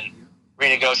 but then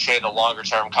renegotiated a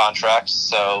longer-term contract.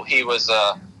 So he was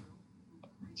a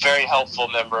very helpful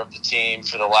member of the team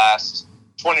for the last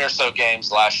 20 or so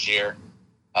games last year.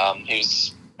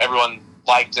 Everyone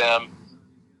liked him.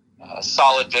 A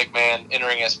solid big man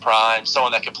entering his prime,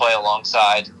 someone that could play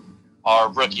alongside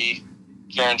our rookie,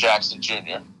 Jaren Jackson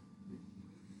Jr.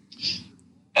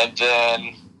 And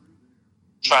then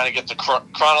trying to get the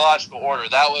chronological order,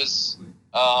 that was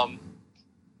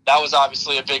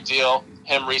obviously a big deal,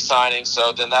 him re-signing.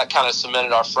 So then that kind of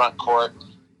cemented our front court.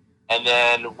 And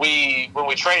then when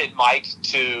we traded Mike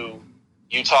to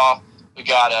Utah, we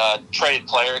got a traded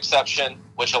player exception,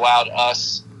 which allowed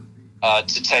us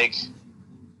to take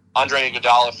Andre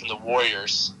Iguodala from the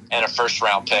Warriors and a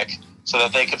first-round pick so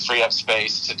that they could free up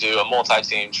space to do a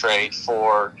multi-team trade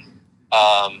for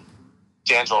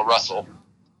D'Angelo Russell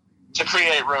to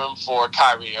create room for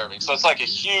Kyrie Irving. So it's like a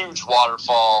huge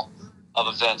waterfall of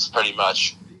events pretty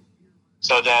much.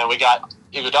 So then we got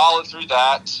Iguodala through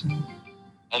that,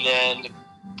 and then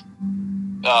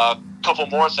a couple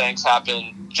more things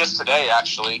happened just today,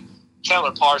 actually.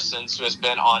 Chandler Parsons, who has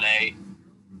been on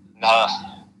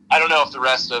I don't know if the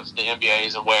rest of the NBA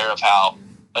is aware of how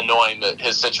annoying that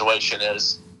his situation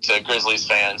is to Grizzlies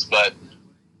fans, but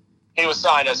he was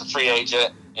signed as a free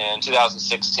agent in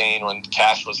 2016 when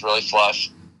cash was really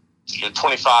flush. It's a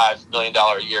 $25 million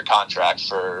a year contract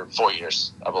for 4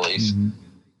 years, I believe. Mm-hmm.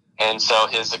 And so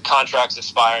his contract's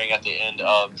expiring at the end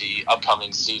of the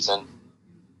upcoming season.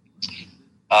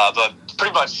 But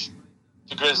pretty much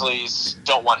the Grizzlies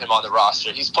don't want him on the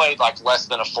roster. He's played like less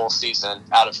than a full season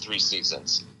out of 3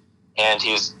 seasons. And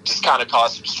he's just kind of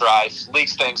caused some strife,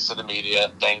 leaked things to the media,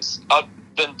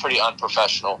 been pretty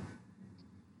unprofessional.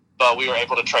 But we were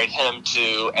able to trade him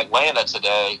to Atlanta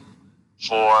today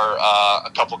for a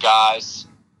couple guys.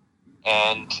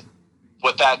 And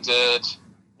what that did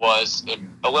was it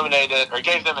eliminated or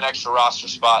gave them an extra roster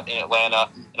spot in Atlanta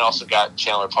and also got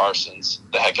Chandler Parsons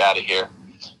the heck out of here.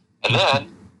 And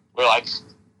then we're like,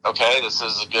 okay, this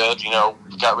is good.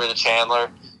 We got rid of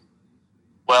Chandler.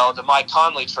 Well, the Mike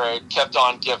Conley trade kept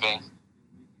on giving.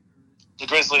 The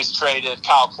Grizzlies traded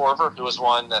Kyle Korver, who was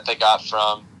one that they got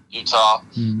from Utah,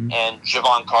 and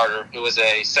Javon Carter, who was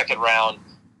a second-round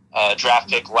draft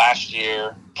pick last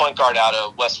year, point guard out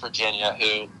of West Virginia,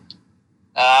 who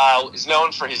is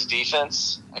known for his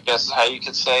defense, I guess is how you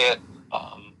could say it.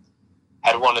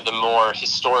 Had one of the more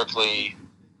historically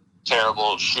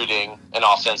terrible shooting and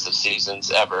offensive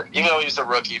seasons ever. Even though he was a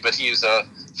rookie, but he was a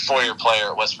four-year player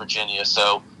at West Virginia,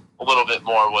 so a little bit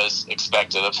more was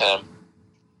expected of him.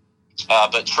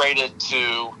 But traded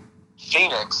to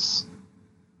Phoenix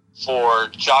for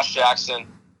Josh Jackson,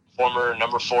 former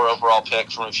number 4 overall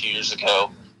pick from a few years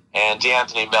ago, and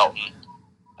DeAnthony Melton,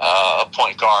 a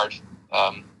point guard,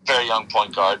 very young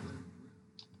point guard,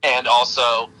 and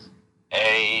also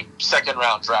a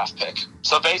second-round draft pick.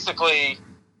 So basically,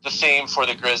 the theme for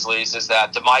the Grizzlies is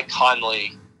that the Mike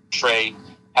Conley trade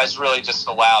has really just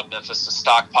allowed Memphis to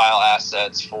stockpile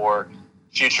assets for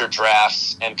future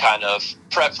drafts and kind of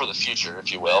prep for the future,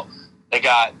 if you will. They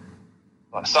got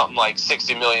something like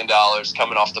 $60 million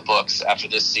coming off the books after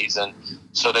this season,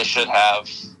 so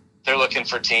they're looking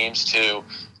for teams to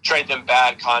trade them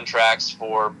bad contracts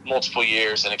for multiple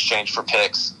years in exchange for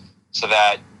picks so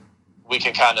that we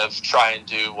can kind of try and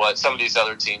do what some of these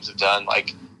other teams have done,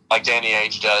 like Danny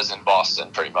Ainge does in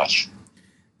Boston, pretty much.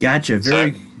 Gotcha.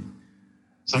 So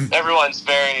everyone's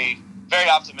very, very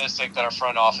optimistic that our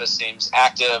front office seems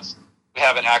active. We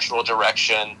have an actual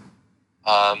direction,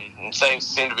 and things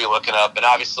seem to be looking up. And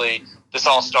obviously, this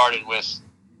all started with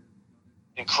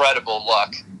incredible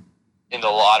luck in the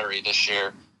lottery this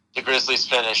year. The Grizzlies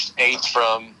finished 8th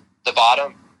from the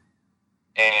bottom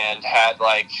and had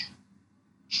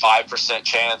 5%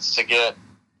 chance to get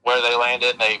where they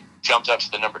landed. They jumped up to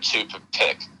the number 2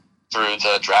 pick through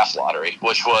the draft lottery,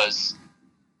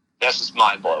 that's just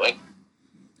mind-blowing.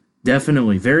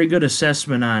 Definitely. Very good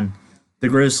assessment on the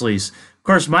Grizzlies. Of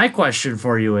course, my question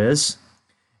for you is,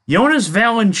 Jonas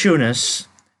Valanciunas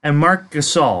and Marc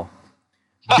Gasol,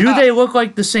 do they look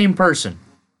like the same person?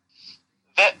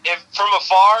 From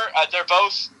afar, they're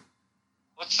both,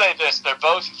 let's say this, they're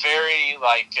both very,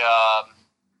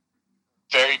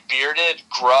 very bearded,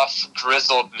 gruff,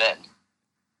 grizzled men.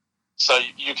 So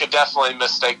you could definitely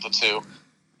mistake the two.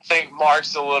 I think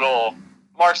Mark's a little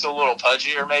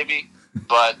pudgier maybe,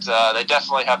 but they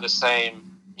definitely have the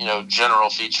same, general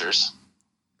features.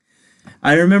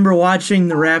 I remember watching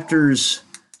the Raptors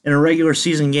in a regular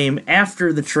season game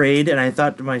after the trade, and I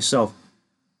thought to myself,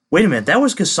 wait a minute, that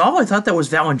was Gasol? I thought that was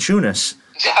Valanciunas.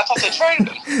 Yeah, I thought they traded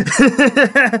him.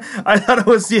 I thought it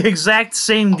was the exact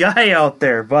same guy out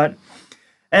there, but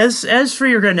As for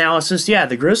your analysis, yeah,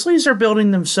 the Grizzlies are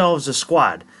building themselves a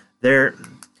squad. They're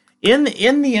in the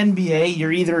NBA.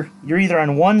 You're either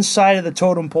on one side of the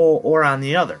totem pole or on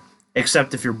the other,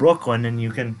 except if you're Brooklyn and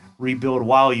you can rebuild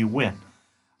while you win.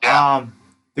 Yeah.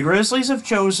 The Grizzlies have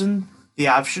chosen the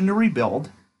option to rebuild,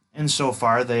 and so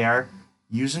far they are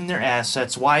using their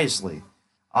assets wisely.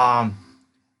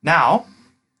 Now,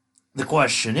 the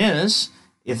question is,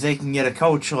 if they can get a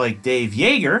coach like Dave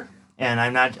Joerger.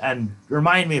 And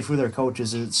remind me of who their coach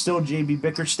is. Is it still J.B.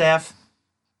 Bickerstaff?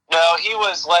 No, he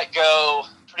was let go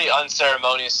pretty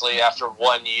unceremoniously after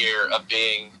 1 year of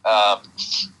being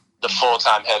the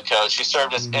full-time head coach. He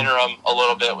served as interim a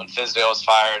little bit when Fizdale was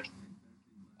fired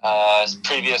his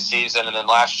previous season, and then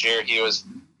last year he was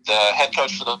the head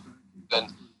coach for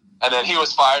and then he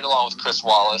was fired along with Chris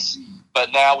Wallace.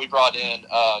 But now we brought in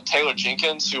Taylor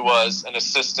Jenkins, who was an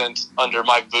assistant under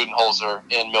Mike Budenholzer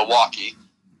in Milwaukee.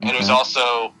 And it was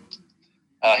also,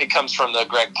 he comes from the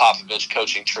Greg Popovich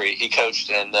coaching tree. He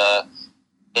coached in the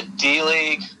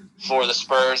D-League for the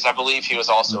Spurs. I believe he was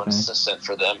also an assistant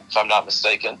for them, if I'm not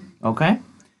mistaken. Okay.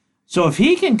 So if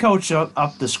he can coach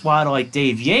up the squad like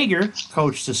Dave Joerger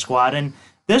coached the squad, and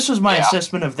this was my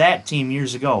assessment of that team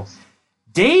years ago.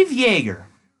 Dave Joerger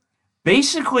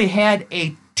basically had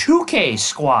a 2K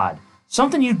squad,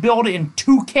 something you'd build in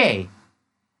 2K,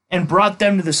 and brought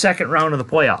them to the second round of the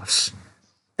playoffs.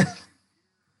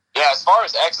 Yeah, as far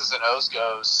as X's and O's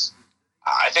goes,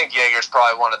 I think Jaeger's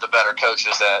probably one of the better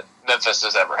coaches that Memphis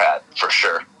has ever had, for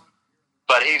sure.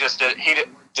 But he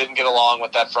didn't get along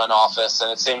with that front office, and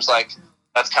it seems like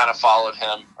that's kind of followed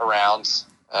him around.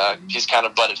 He's kind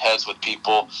of butted heads with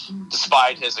people,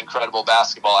 despite his incredible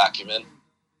basketball acumen.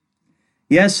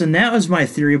 Yes, and that was my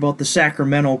theory about the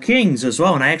Sacramento Kings as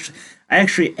well. And I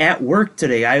actually at work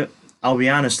today, I'll be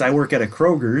honest, I work at a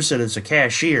Kroger's and as a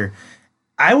cashier.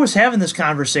 I was having this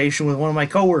conversation with one of my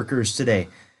coworkers today.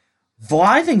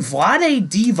 I think Vlade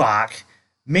Divac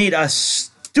made a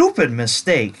stupid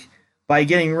mistake by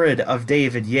getting rid of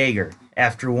David Yeager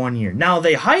after 1 year. Now,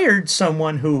 they hired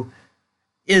someone who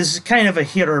is kind of a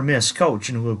hit or miss coach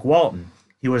in Luke Walton.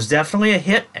 He was definitely a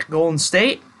hit at Golden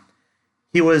State.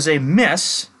 He was a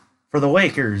miss for the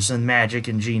Lakers and Magic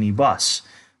and Jeannie Buss.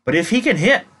 But if he can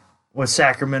hit with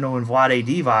Sacramento and Vlade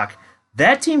Divac,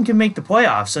 that team can make the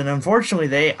playoffs. And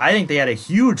unfortunately, I think they had a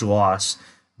huge loss,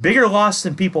 bigger loss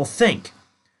than people think,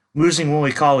 losing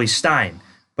Willie Cauley-Stein.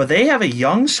 But they have a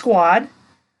young squad.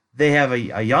 They have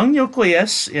a young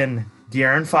nucleus in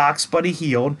De'Aaron Fox, Buddy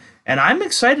Hield, and I'm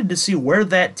excited to see where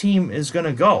that team is going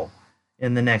to go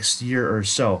in the next year or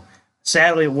so.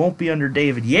 Sadly, it won't be under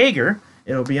David Yeager.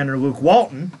 It'll be under Luke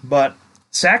Walton, but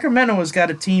Sacramento has got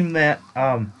a team that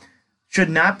should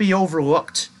not be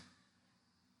overlooked.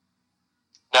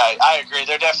 No, I agree.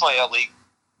 They're definitely a league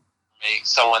for me.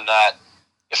 Someone that,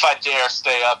 if I dare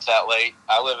stay up that late,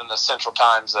 I live in the Central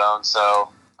Time Zone, so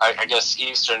I guess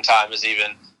Eastern Time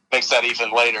makes that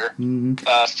even later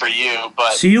for you.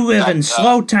 But so you live in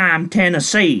Slow Time,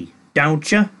 Tennessee,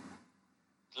 don't you?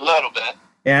 A little bit.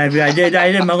 Yeah, I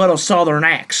did my little southern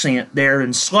accent there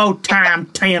in Slow Time,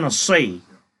 Tennessee.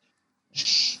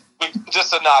 Just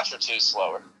a notch or two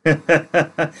slower.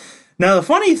 Now, the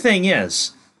funny thing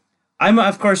is,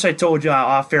 of course, I told you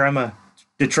off air, I'm a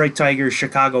Detroit Tigers,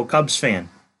 Chicago Cubs fan.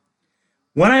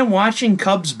 When I'm watching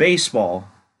Cubs baseball,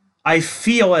 I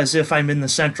feel as if I'm in the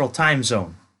Central Time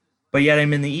Zone, but yet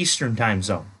I'm in the Eastern Time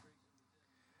Zone.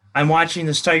 I'm watching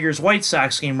this Tigers-White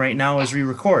Sox game right now as we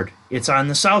record. It's on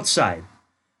the South Side.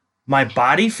 My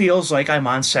body feels like I'm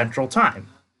on Central Time,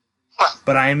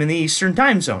 but I am in the Eastern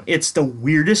Time Zone. It's the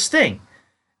weirdest thing.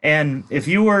 And if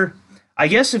you were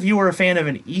a fan of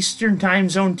an Eastern Time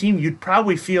Zone team, you'd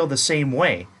probably feel the same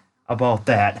way about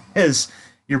that, as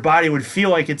your body would feel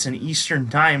like it's an Eastern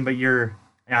Time, but you're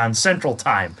on Central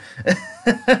Time.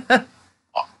 I'm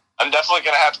definitely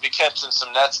going to have to be catching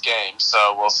some Nets games,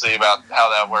 so we'll see about how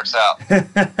that works out.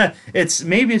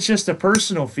 Maybe it's just a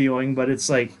personal feeling, but it's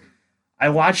like I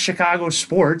watch Chicago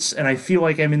sports and I feel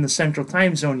like I'm in the Central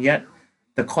Time Zone, yet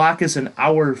the clock is an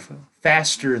hour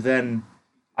faster than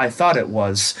I thought it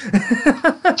was.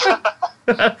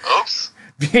 Oops.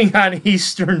 Being on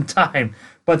Eastern Time.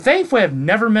 But thankfully, I've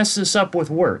never messed this up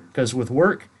with work, because with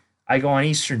work, I go on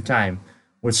Eastern Time.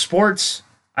 With sports,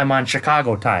 I'm on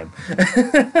Chicago time.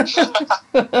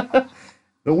 The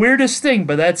weirdest thing,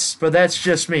 but that's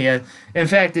just me. In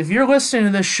fact, if you're listening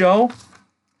to this show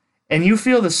and you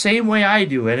feel the same way I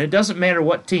do, and it doesn't matter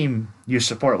what team you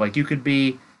support, like you could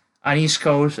be on the East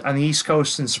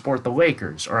Coast and support the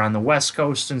Lakers, or on the West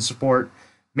Coast and support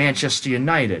Manchester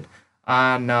United,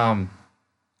 on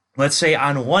let's say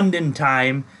on London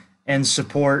time and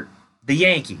support the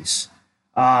Yankees.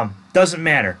 Doesn't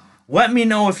matter. Let me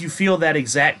know if you feel that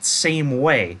exact same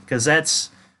way, because I'm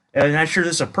not sure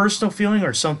this is a personal feeling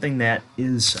or something that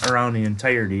is around the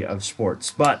entirety of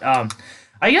sports. But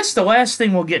I guess the last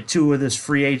thing we'll get to with this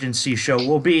free agency show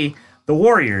will be the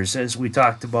Warriors, as we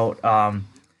talked about.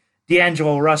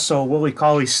 D'Angelo Russell, Willie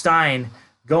Cauley-Stein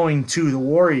going to the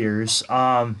Warriors.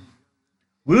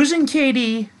 Losing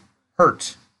KD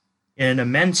hurt in an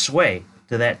immense way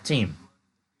to that team.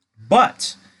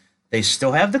 But they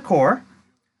still have the core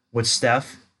with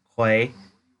Steph, Clay,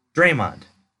 Draymond.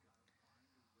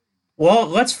 Well,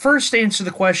 let's first answer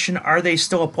the question, are they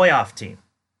still a playoff team?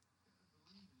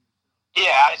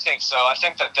 Yeah, I think so. I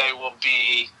think that they will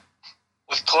be,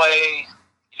 with Clay,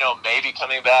 maybe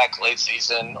coming back late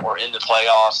season or into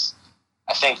playoffs.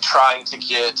 I think trying to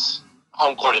get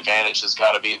home court advantage has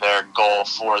got to be their goal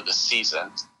for the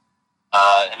season.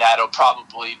 And that'll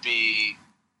probably be,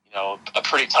 a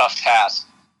pretty tough task,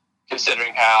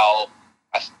 considering how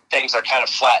things are kind of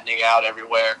flattening out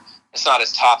everywhere. It's not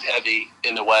as top-heavy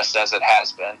in the West as it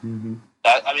has been.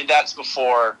 Mm-hmm. That's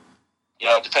before,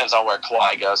 it depends on where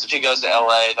Kawhi goes. If he goes to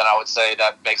LA, then I would say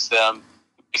that makes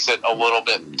it a little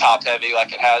bit top-heavy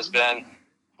like it has been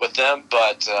with them.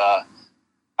 But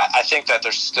I think that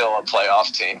they're still a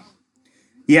playoff team.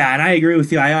 Yeah, and I agree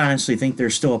with you. I honestly think they're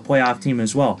still a playoff team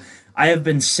as well. I have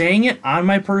been saying it on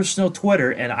my personal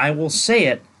Twitter, and I will say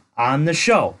it on the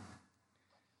show.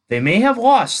 They may have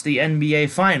lost the NBA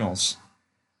Finals,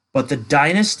 but the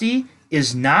dynasty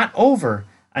is not over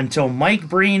until Mike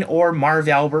Breen or Marv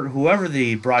Albert, whoever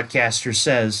the broadcaster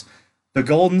says, the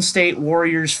Golden State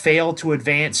Warriors fail to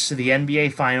advance to the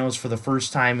NBA Finals for the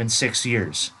first time in 6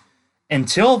 years.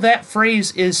 Until that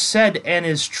phrase is said and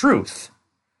is truth,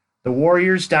 the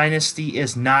Warriors dynasty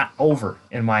is not over,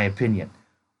 in my opinion.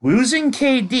 Losing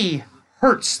KD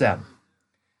hurts them,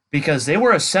 because they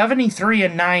were a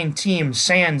 73-9 team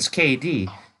sans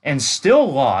KD and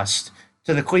still lost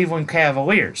to the Cleveland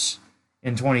Cavaliers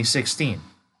in 2016.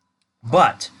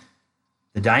 But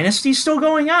the dynasty's still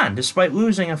going on despite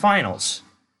losing a finals.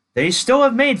 They still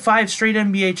have made 5 straight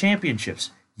NBA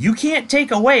championships. You can't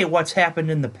take away what's happened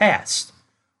in the past.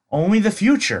 Only the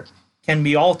future can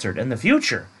be altered, and the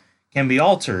future can be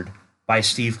altered by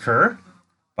Steve Kerr,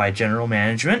 by general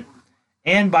management,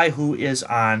 and by who is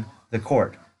on the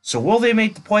court. So will they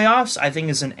make the playoffs? I think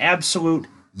is an absolute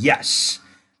yes.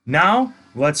 Now,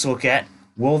 let's look at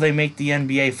will they make the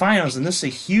NBA Finals? And this is a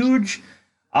huge,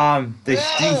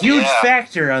 the huge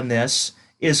factor on this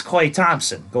is Klay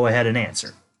Thompson. Go ahead and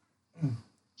answer.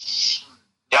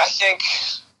 Yeah, I think,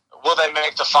 will they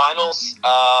make the finals?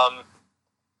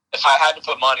 If I had to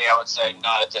put money, I would say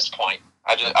not at this point.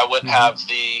 I wouldn't have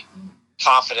the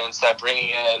confidence that bringing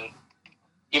in,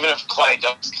 even if Klay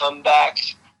does come back,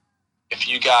 if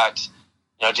you got,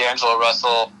 D'Angelo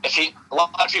Russell, a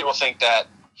lot of people think that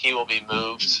he will be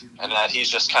moved and that he's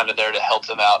just kind of there to help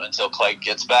them out until Klay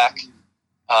gets back.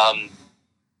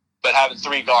 But having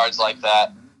 3 guards like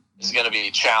that is going to be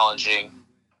challenging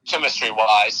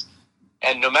chemistry-wise.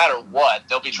 And no matter what,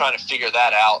 they'll be trying to figure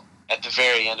that out at the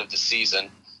very end of the season.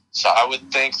 So I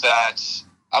would think that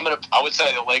I would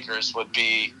say the Lakers would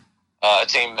be a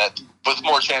team that with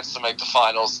more chance to make the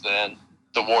finals than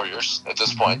the Warriors at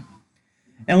this point.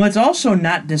 And let's also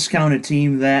not discount a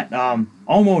team that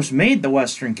almost made the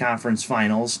Western Conference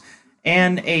Finals,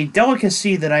 and a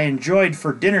delicacy that I enjoyed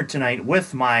for dinner tonight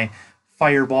with my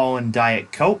Fireball and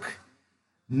Diet Coke,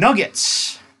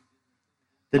 Nuggets.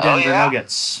 The Denver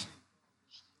Nuggets.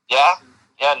 Yeah,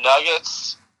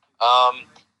 Nuggets.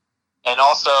 And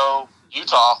also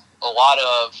Utah. A lot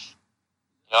of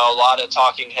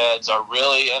talking heads are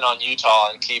really in on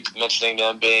Utah and keep mentioning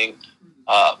them being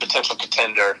a potential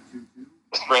contender.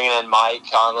 With bringing in Mike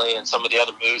Conley and some of the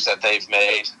other moves that they've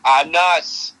made. I'm not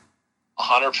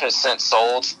 100%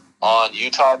 sold on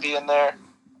Utah being there,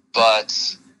 but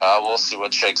we'll see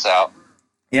what shakes out.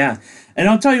 Yeah, and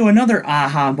I'll tell you another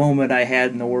aha moment I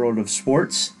had in the world of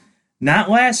sports. Not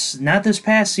this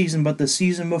past season, but the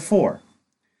season before.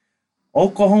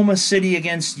 Oklahoma City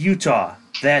against Utah,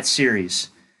 that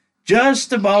series.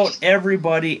 Just about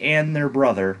everybody and their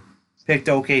brother picked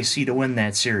OKC to win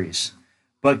that series.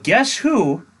 But guess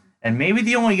who, and maybe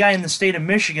the only guy in the state of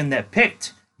Michigan that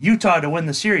picked Utah to win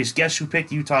the series, guess who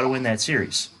picked Utah to win that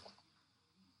series?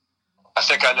 I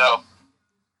think I know.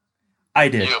 I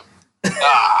did. You.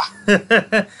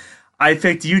 I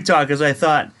picked Utah because I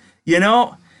thought,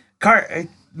 Melo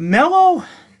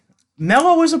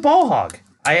is a ball hog.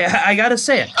 I got to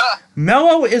say it.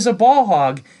 Melo is a ball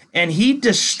hog, and he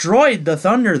destroyed the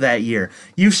Thunder that year.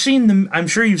 I'm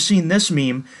sure you've seen this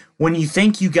meme. When you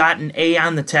think you got an A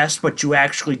on the test, but you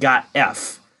actually got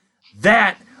F.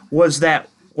 That was that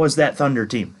Thunder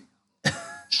team.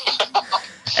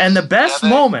 And the best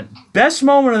moment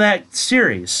of that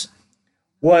series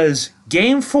was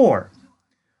Game 4,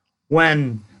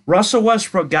 when Russell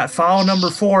Westbrook got foul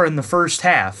number 4 in the first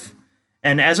half.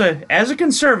 And as a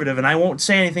conservative, and I won't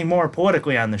say anything more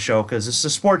politically on the show because it's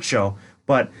a sports show,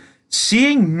 but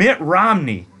seeing Mitt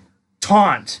Romney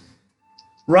taunt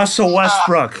Russell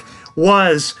Westbrook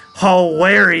was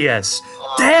hilarious.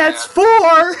 That's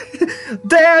 4!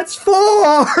 That's 4!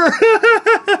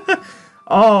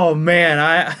 Oh,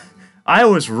 man. I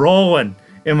was rolling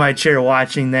in my chair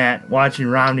watching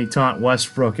Romney taunt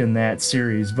Westbrook in that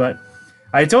series. But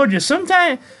I told you,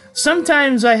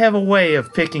 sometimes I have a way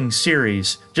of picking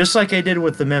series, just like I did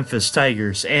with the Memphis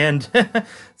Tigers. And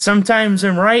sometimes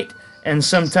I'm right, and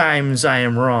sometimes I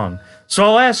am wrong. So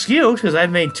I'll ask you, because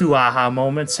I've made 2 aha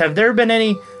moments. Have there been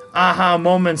any aha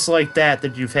moments like that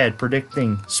you've had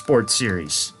predicting sports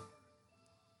series?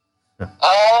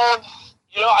 I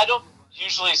don't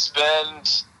usually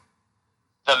spend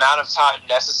the amount of time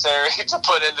necessary to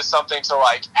put into something to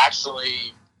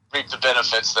actually reap the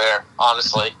benefits there,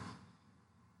 honestly.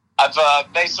 I've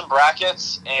made some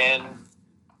brackets, and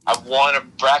I won a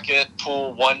bracket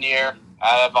pool one year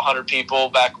out of 100 people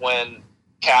back when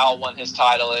Cal won his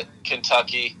title at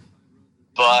Kentucky,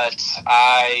 but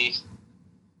I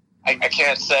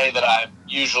can't say that I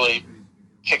usually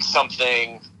pick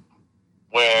something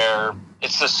where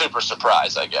it's a super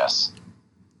surprise, I guess.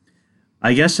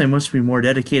 I guess I must be more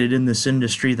dedicated in this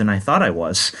industry than I thought I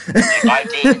was. You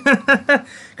might be.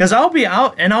 Because I'll be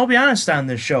honest on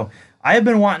this show. I have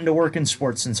been wanting to work in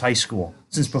sports since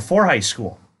before high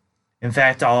school. In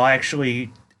fact, I'll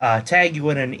actually tag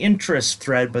you in an interest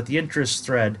thread, but the interest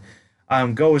thread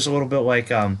goes a little bit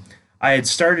like I had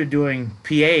started doing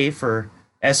PA for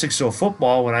Essexville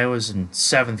football when I was in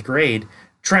 7th grade.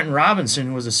 Trenton Robinson,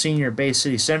 who was a senior at Bay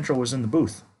City Central, was in the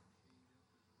booth.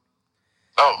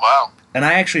 Oh, wow. And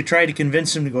I actually tried to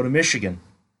convince him to go to Michigan.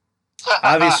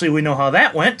 Obviously, we know how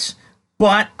that went,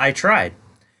 but I tried.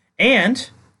 And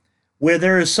where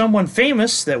there is someone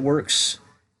famous that works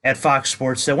at Fox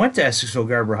Sports that went to Essexville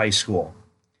Garber High School.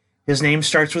 His name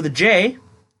starts with a J,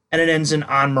 and it ends in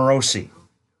Morosi.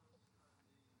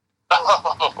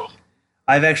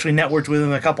 I've actually networked with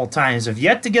him a couple times. I've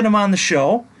yet to get him on the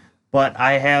show, but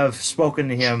I have spoken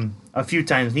to him a few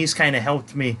times, and he's kind of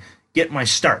helped me get my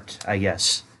start, I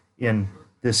guess, in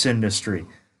this industry.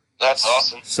 That's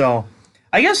awesome. So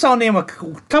I guess I'll name a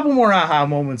couple more aha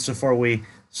moments before we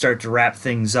start to wrap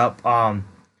things up.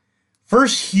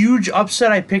 First huge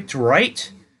upset I picked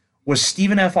right was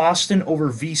Stephen F. Austin over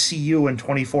VCU in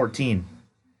 2014.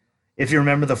 If you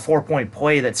remember the 4-point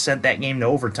play that sent that game to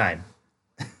overtime.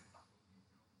 Run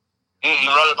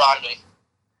it by me.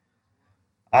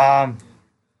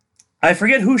 I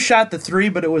forget who shot the three,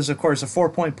 but it was, of course, a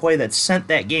 4-point play that sent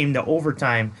that game to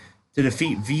overtime to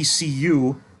defeat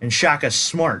VCU and Shaka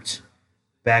Smart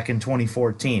back in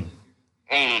 2014.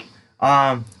 And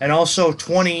also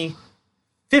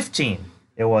 2015,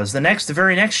 it was the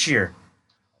very next year,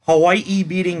 Hawaii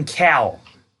beating Cal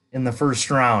in the first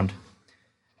round.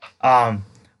 I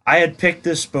had picked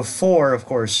this before, of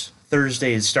course,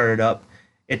 Thursday had started up.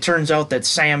 It turns out that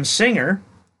Sam Singer,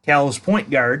 Cal's point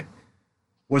guard,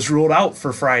 was ruled out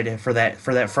for Friday for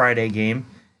that Friday game,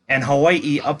 and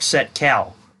Hawaii upset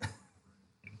Cal.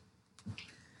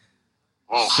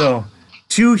 So,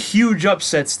 two huge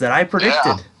upsets that I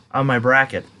predicted on my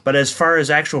bracket. But as far as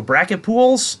actual bracket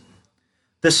pools,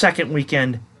 the second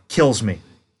weekend kills me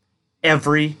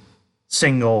every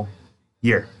single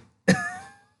year.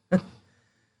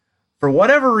 For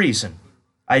whatever reason,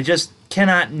 I just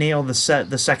cannot nail the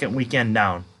second weekend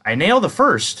down. I nail the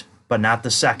first, but not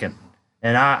the second.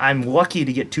 And I'm lucky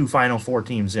to get two Final Four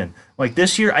teams in. Like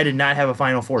this year, I did not have a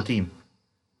Final Four team.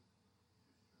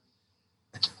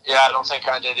 Yeah, I don't think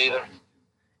I did either.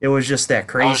 It was just that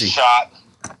crazy. I was shot.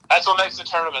 That's what makes the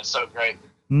tournament so great.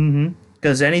 Mm-hmm.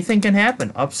 Because anything can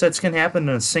happen. Upsets can happen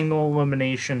in a single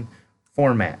elimination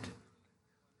format.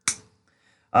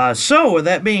 So, with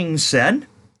that being said,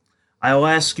 I will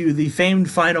ask you the famed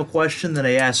final question that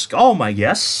I ask all my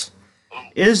guests.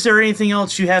 Is there anything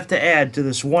else you have to add to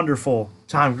this wonderful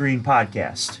Tom Green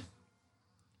podcast?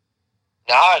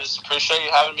 No, I just appreciate you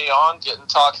having me on, getting to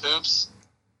talk hoops.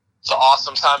 It's an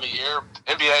awesome time of year.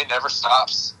 NBA never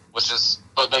stops, which is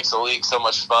what makes the league so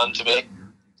much fun to me.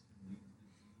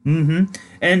 Mm-hmm.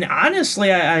 And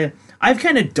honestly, I've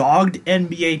kind of dogged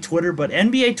NBA Twitter, but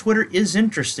NBA Twitter is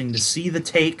interesting to see the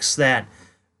takes that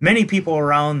many people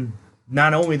around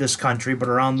not only this country, but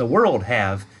around the world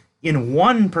have in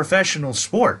one professional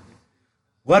sport,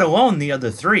 let alone the other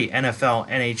three, NFL,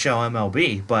 NHL,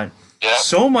 MLB. But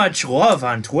so much love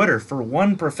on Twitter for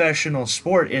one professional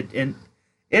sport. It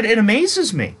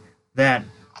amazes me that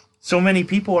so many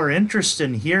people are interested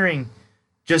in hearing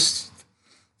just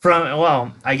from,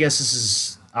 well, I guess this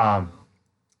is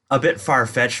a bit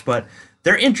far-fetched, but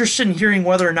they're interested in hearing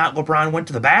whether or not LeBron went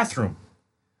to the bathroom,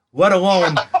 let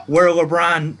alone where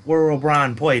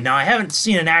LeBron played. Now, I haven't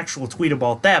seen an actual tweet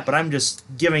about that, but I'm just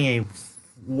giving a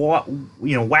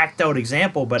whacked-out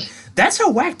example, but that's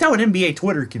how whacked out NBA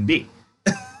Twitter can be.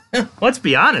 Let's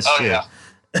be honest here.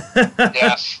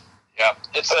 Yeah. Yeah,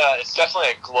 it's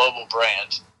definitely a global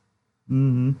brand.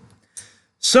 Mm-hmm.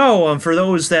 So, for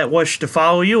those that wish to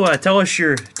follow you, tell us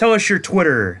your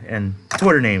Twitter and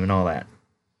Twitter name and all that.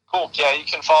 Cool. Yeah, you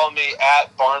can follow me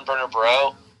at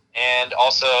BarnBurnerBro and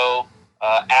also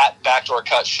at Backdoor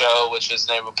Cut Show, which is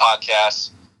the name of a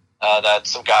podcast that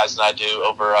some guys and I do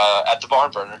over at the Barn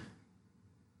Burner.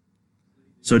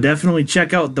 So definitely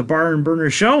check out the Barn Burner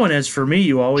Show, and as for me,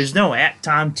 you always know, at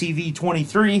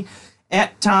TomTV23,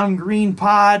 at Tom Green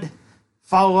Pod.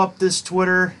 Follow up this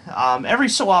Twitter. Every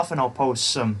so often I'll post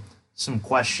some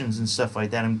questions and stuff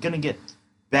like that. I'm going to get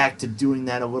back to doing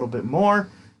that a little bit more,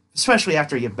 especially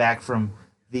after I get back from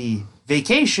the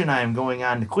vacation I am going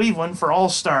on to Cleveland for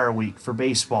All-Star Week for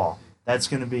baseball. That's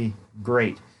going to be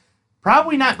great.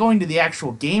 Probably not going to the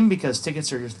actual game because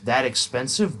tickets are just that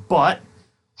expensive, but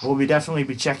we'll definitely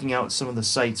be checking out some of the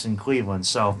sites in Cleveland.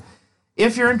 So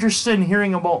if you're interested in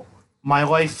hearing about my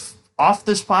life off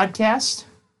this podcast,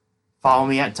 follow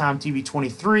me at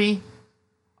TomTV23.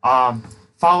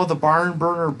 Follow the Barn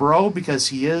Burner Bro because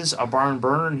he is a barn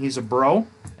burner and he's a bro,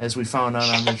 as we found out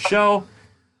on the show.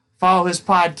 Follow his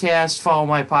podcast. Follow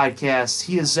my podcast.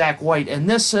 He is Zach White, and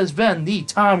this has been the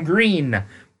Tom Green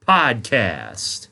Podcast.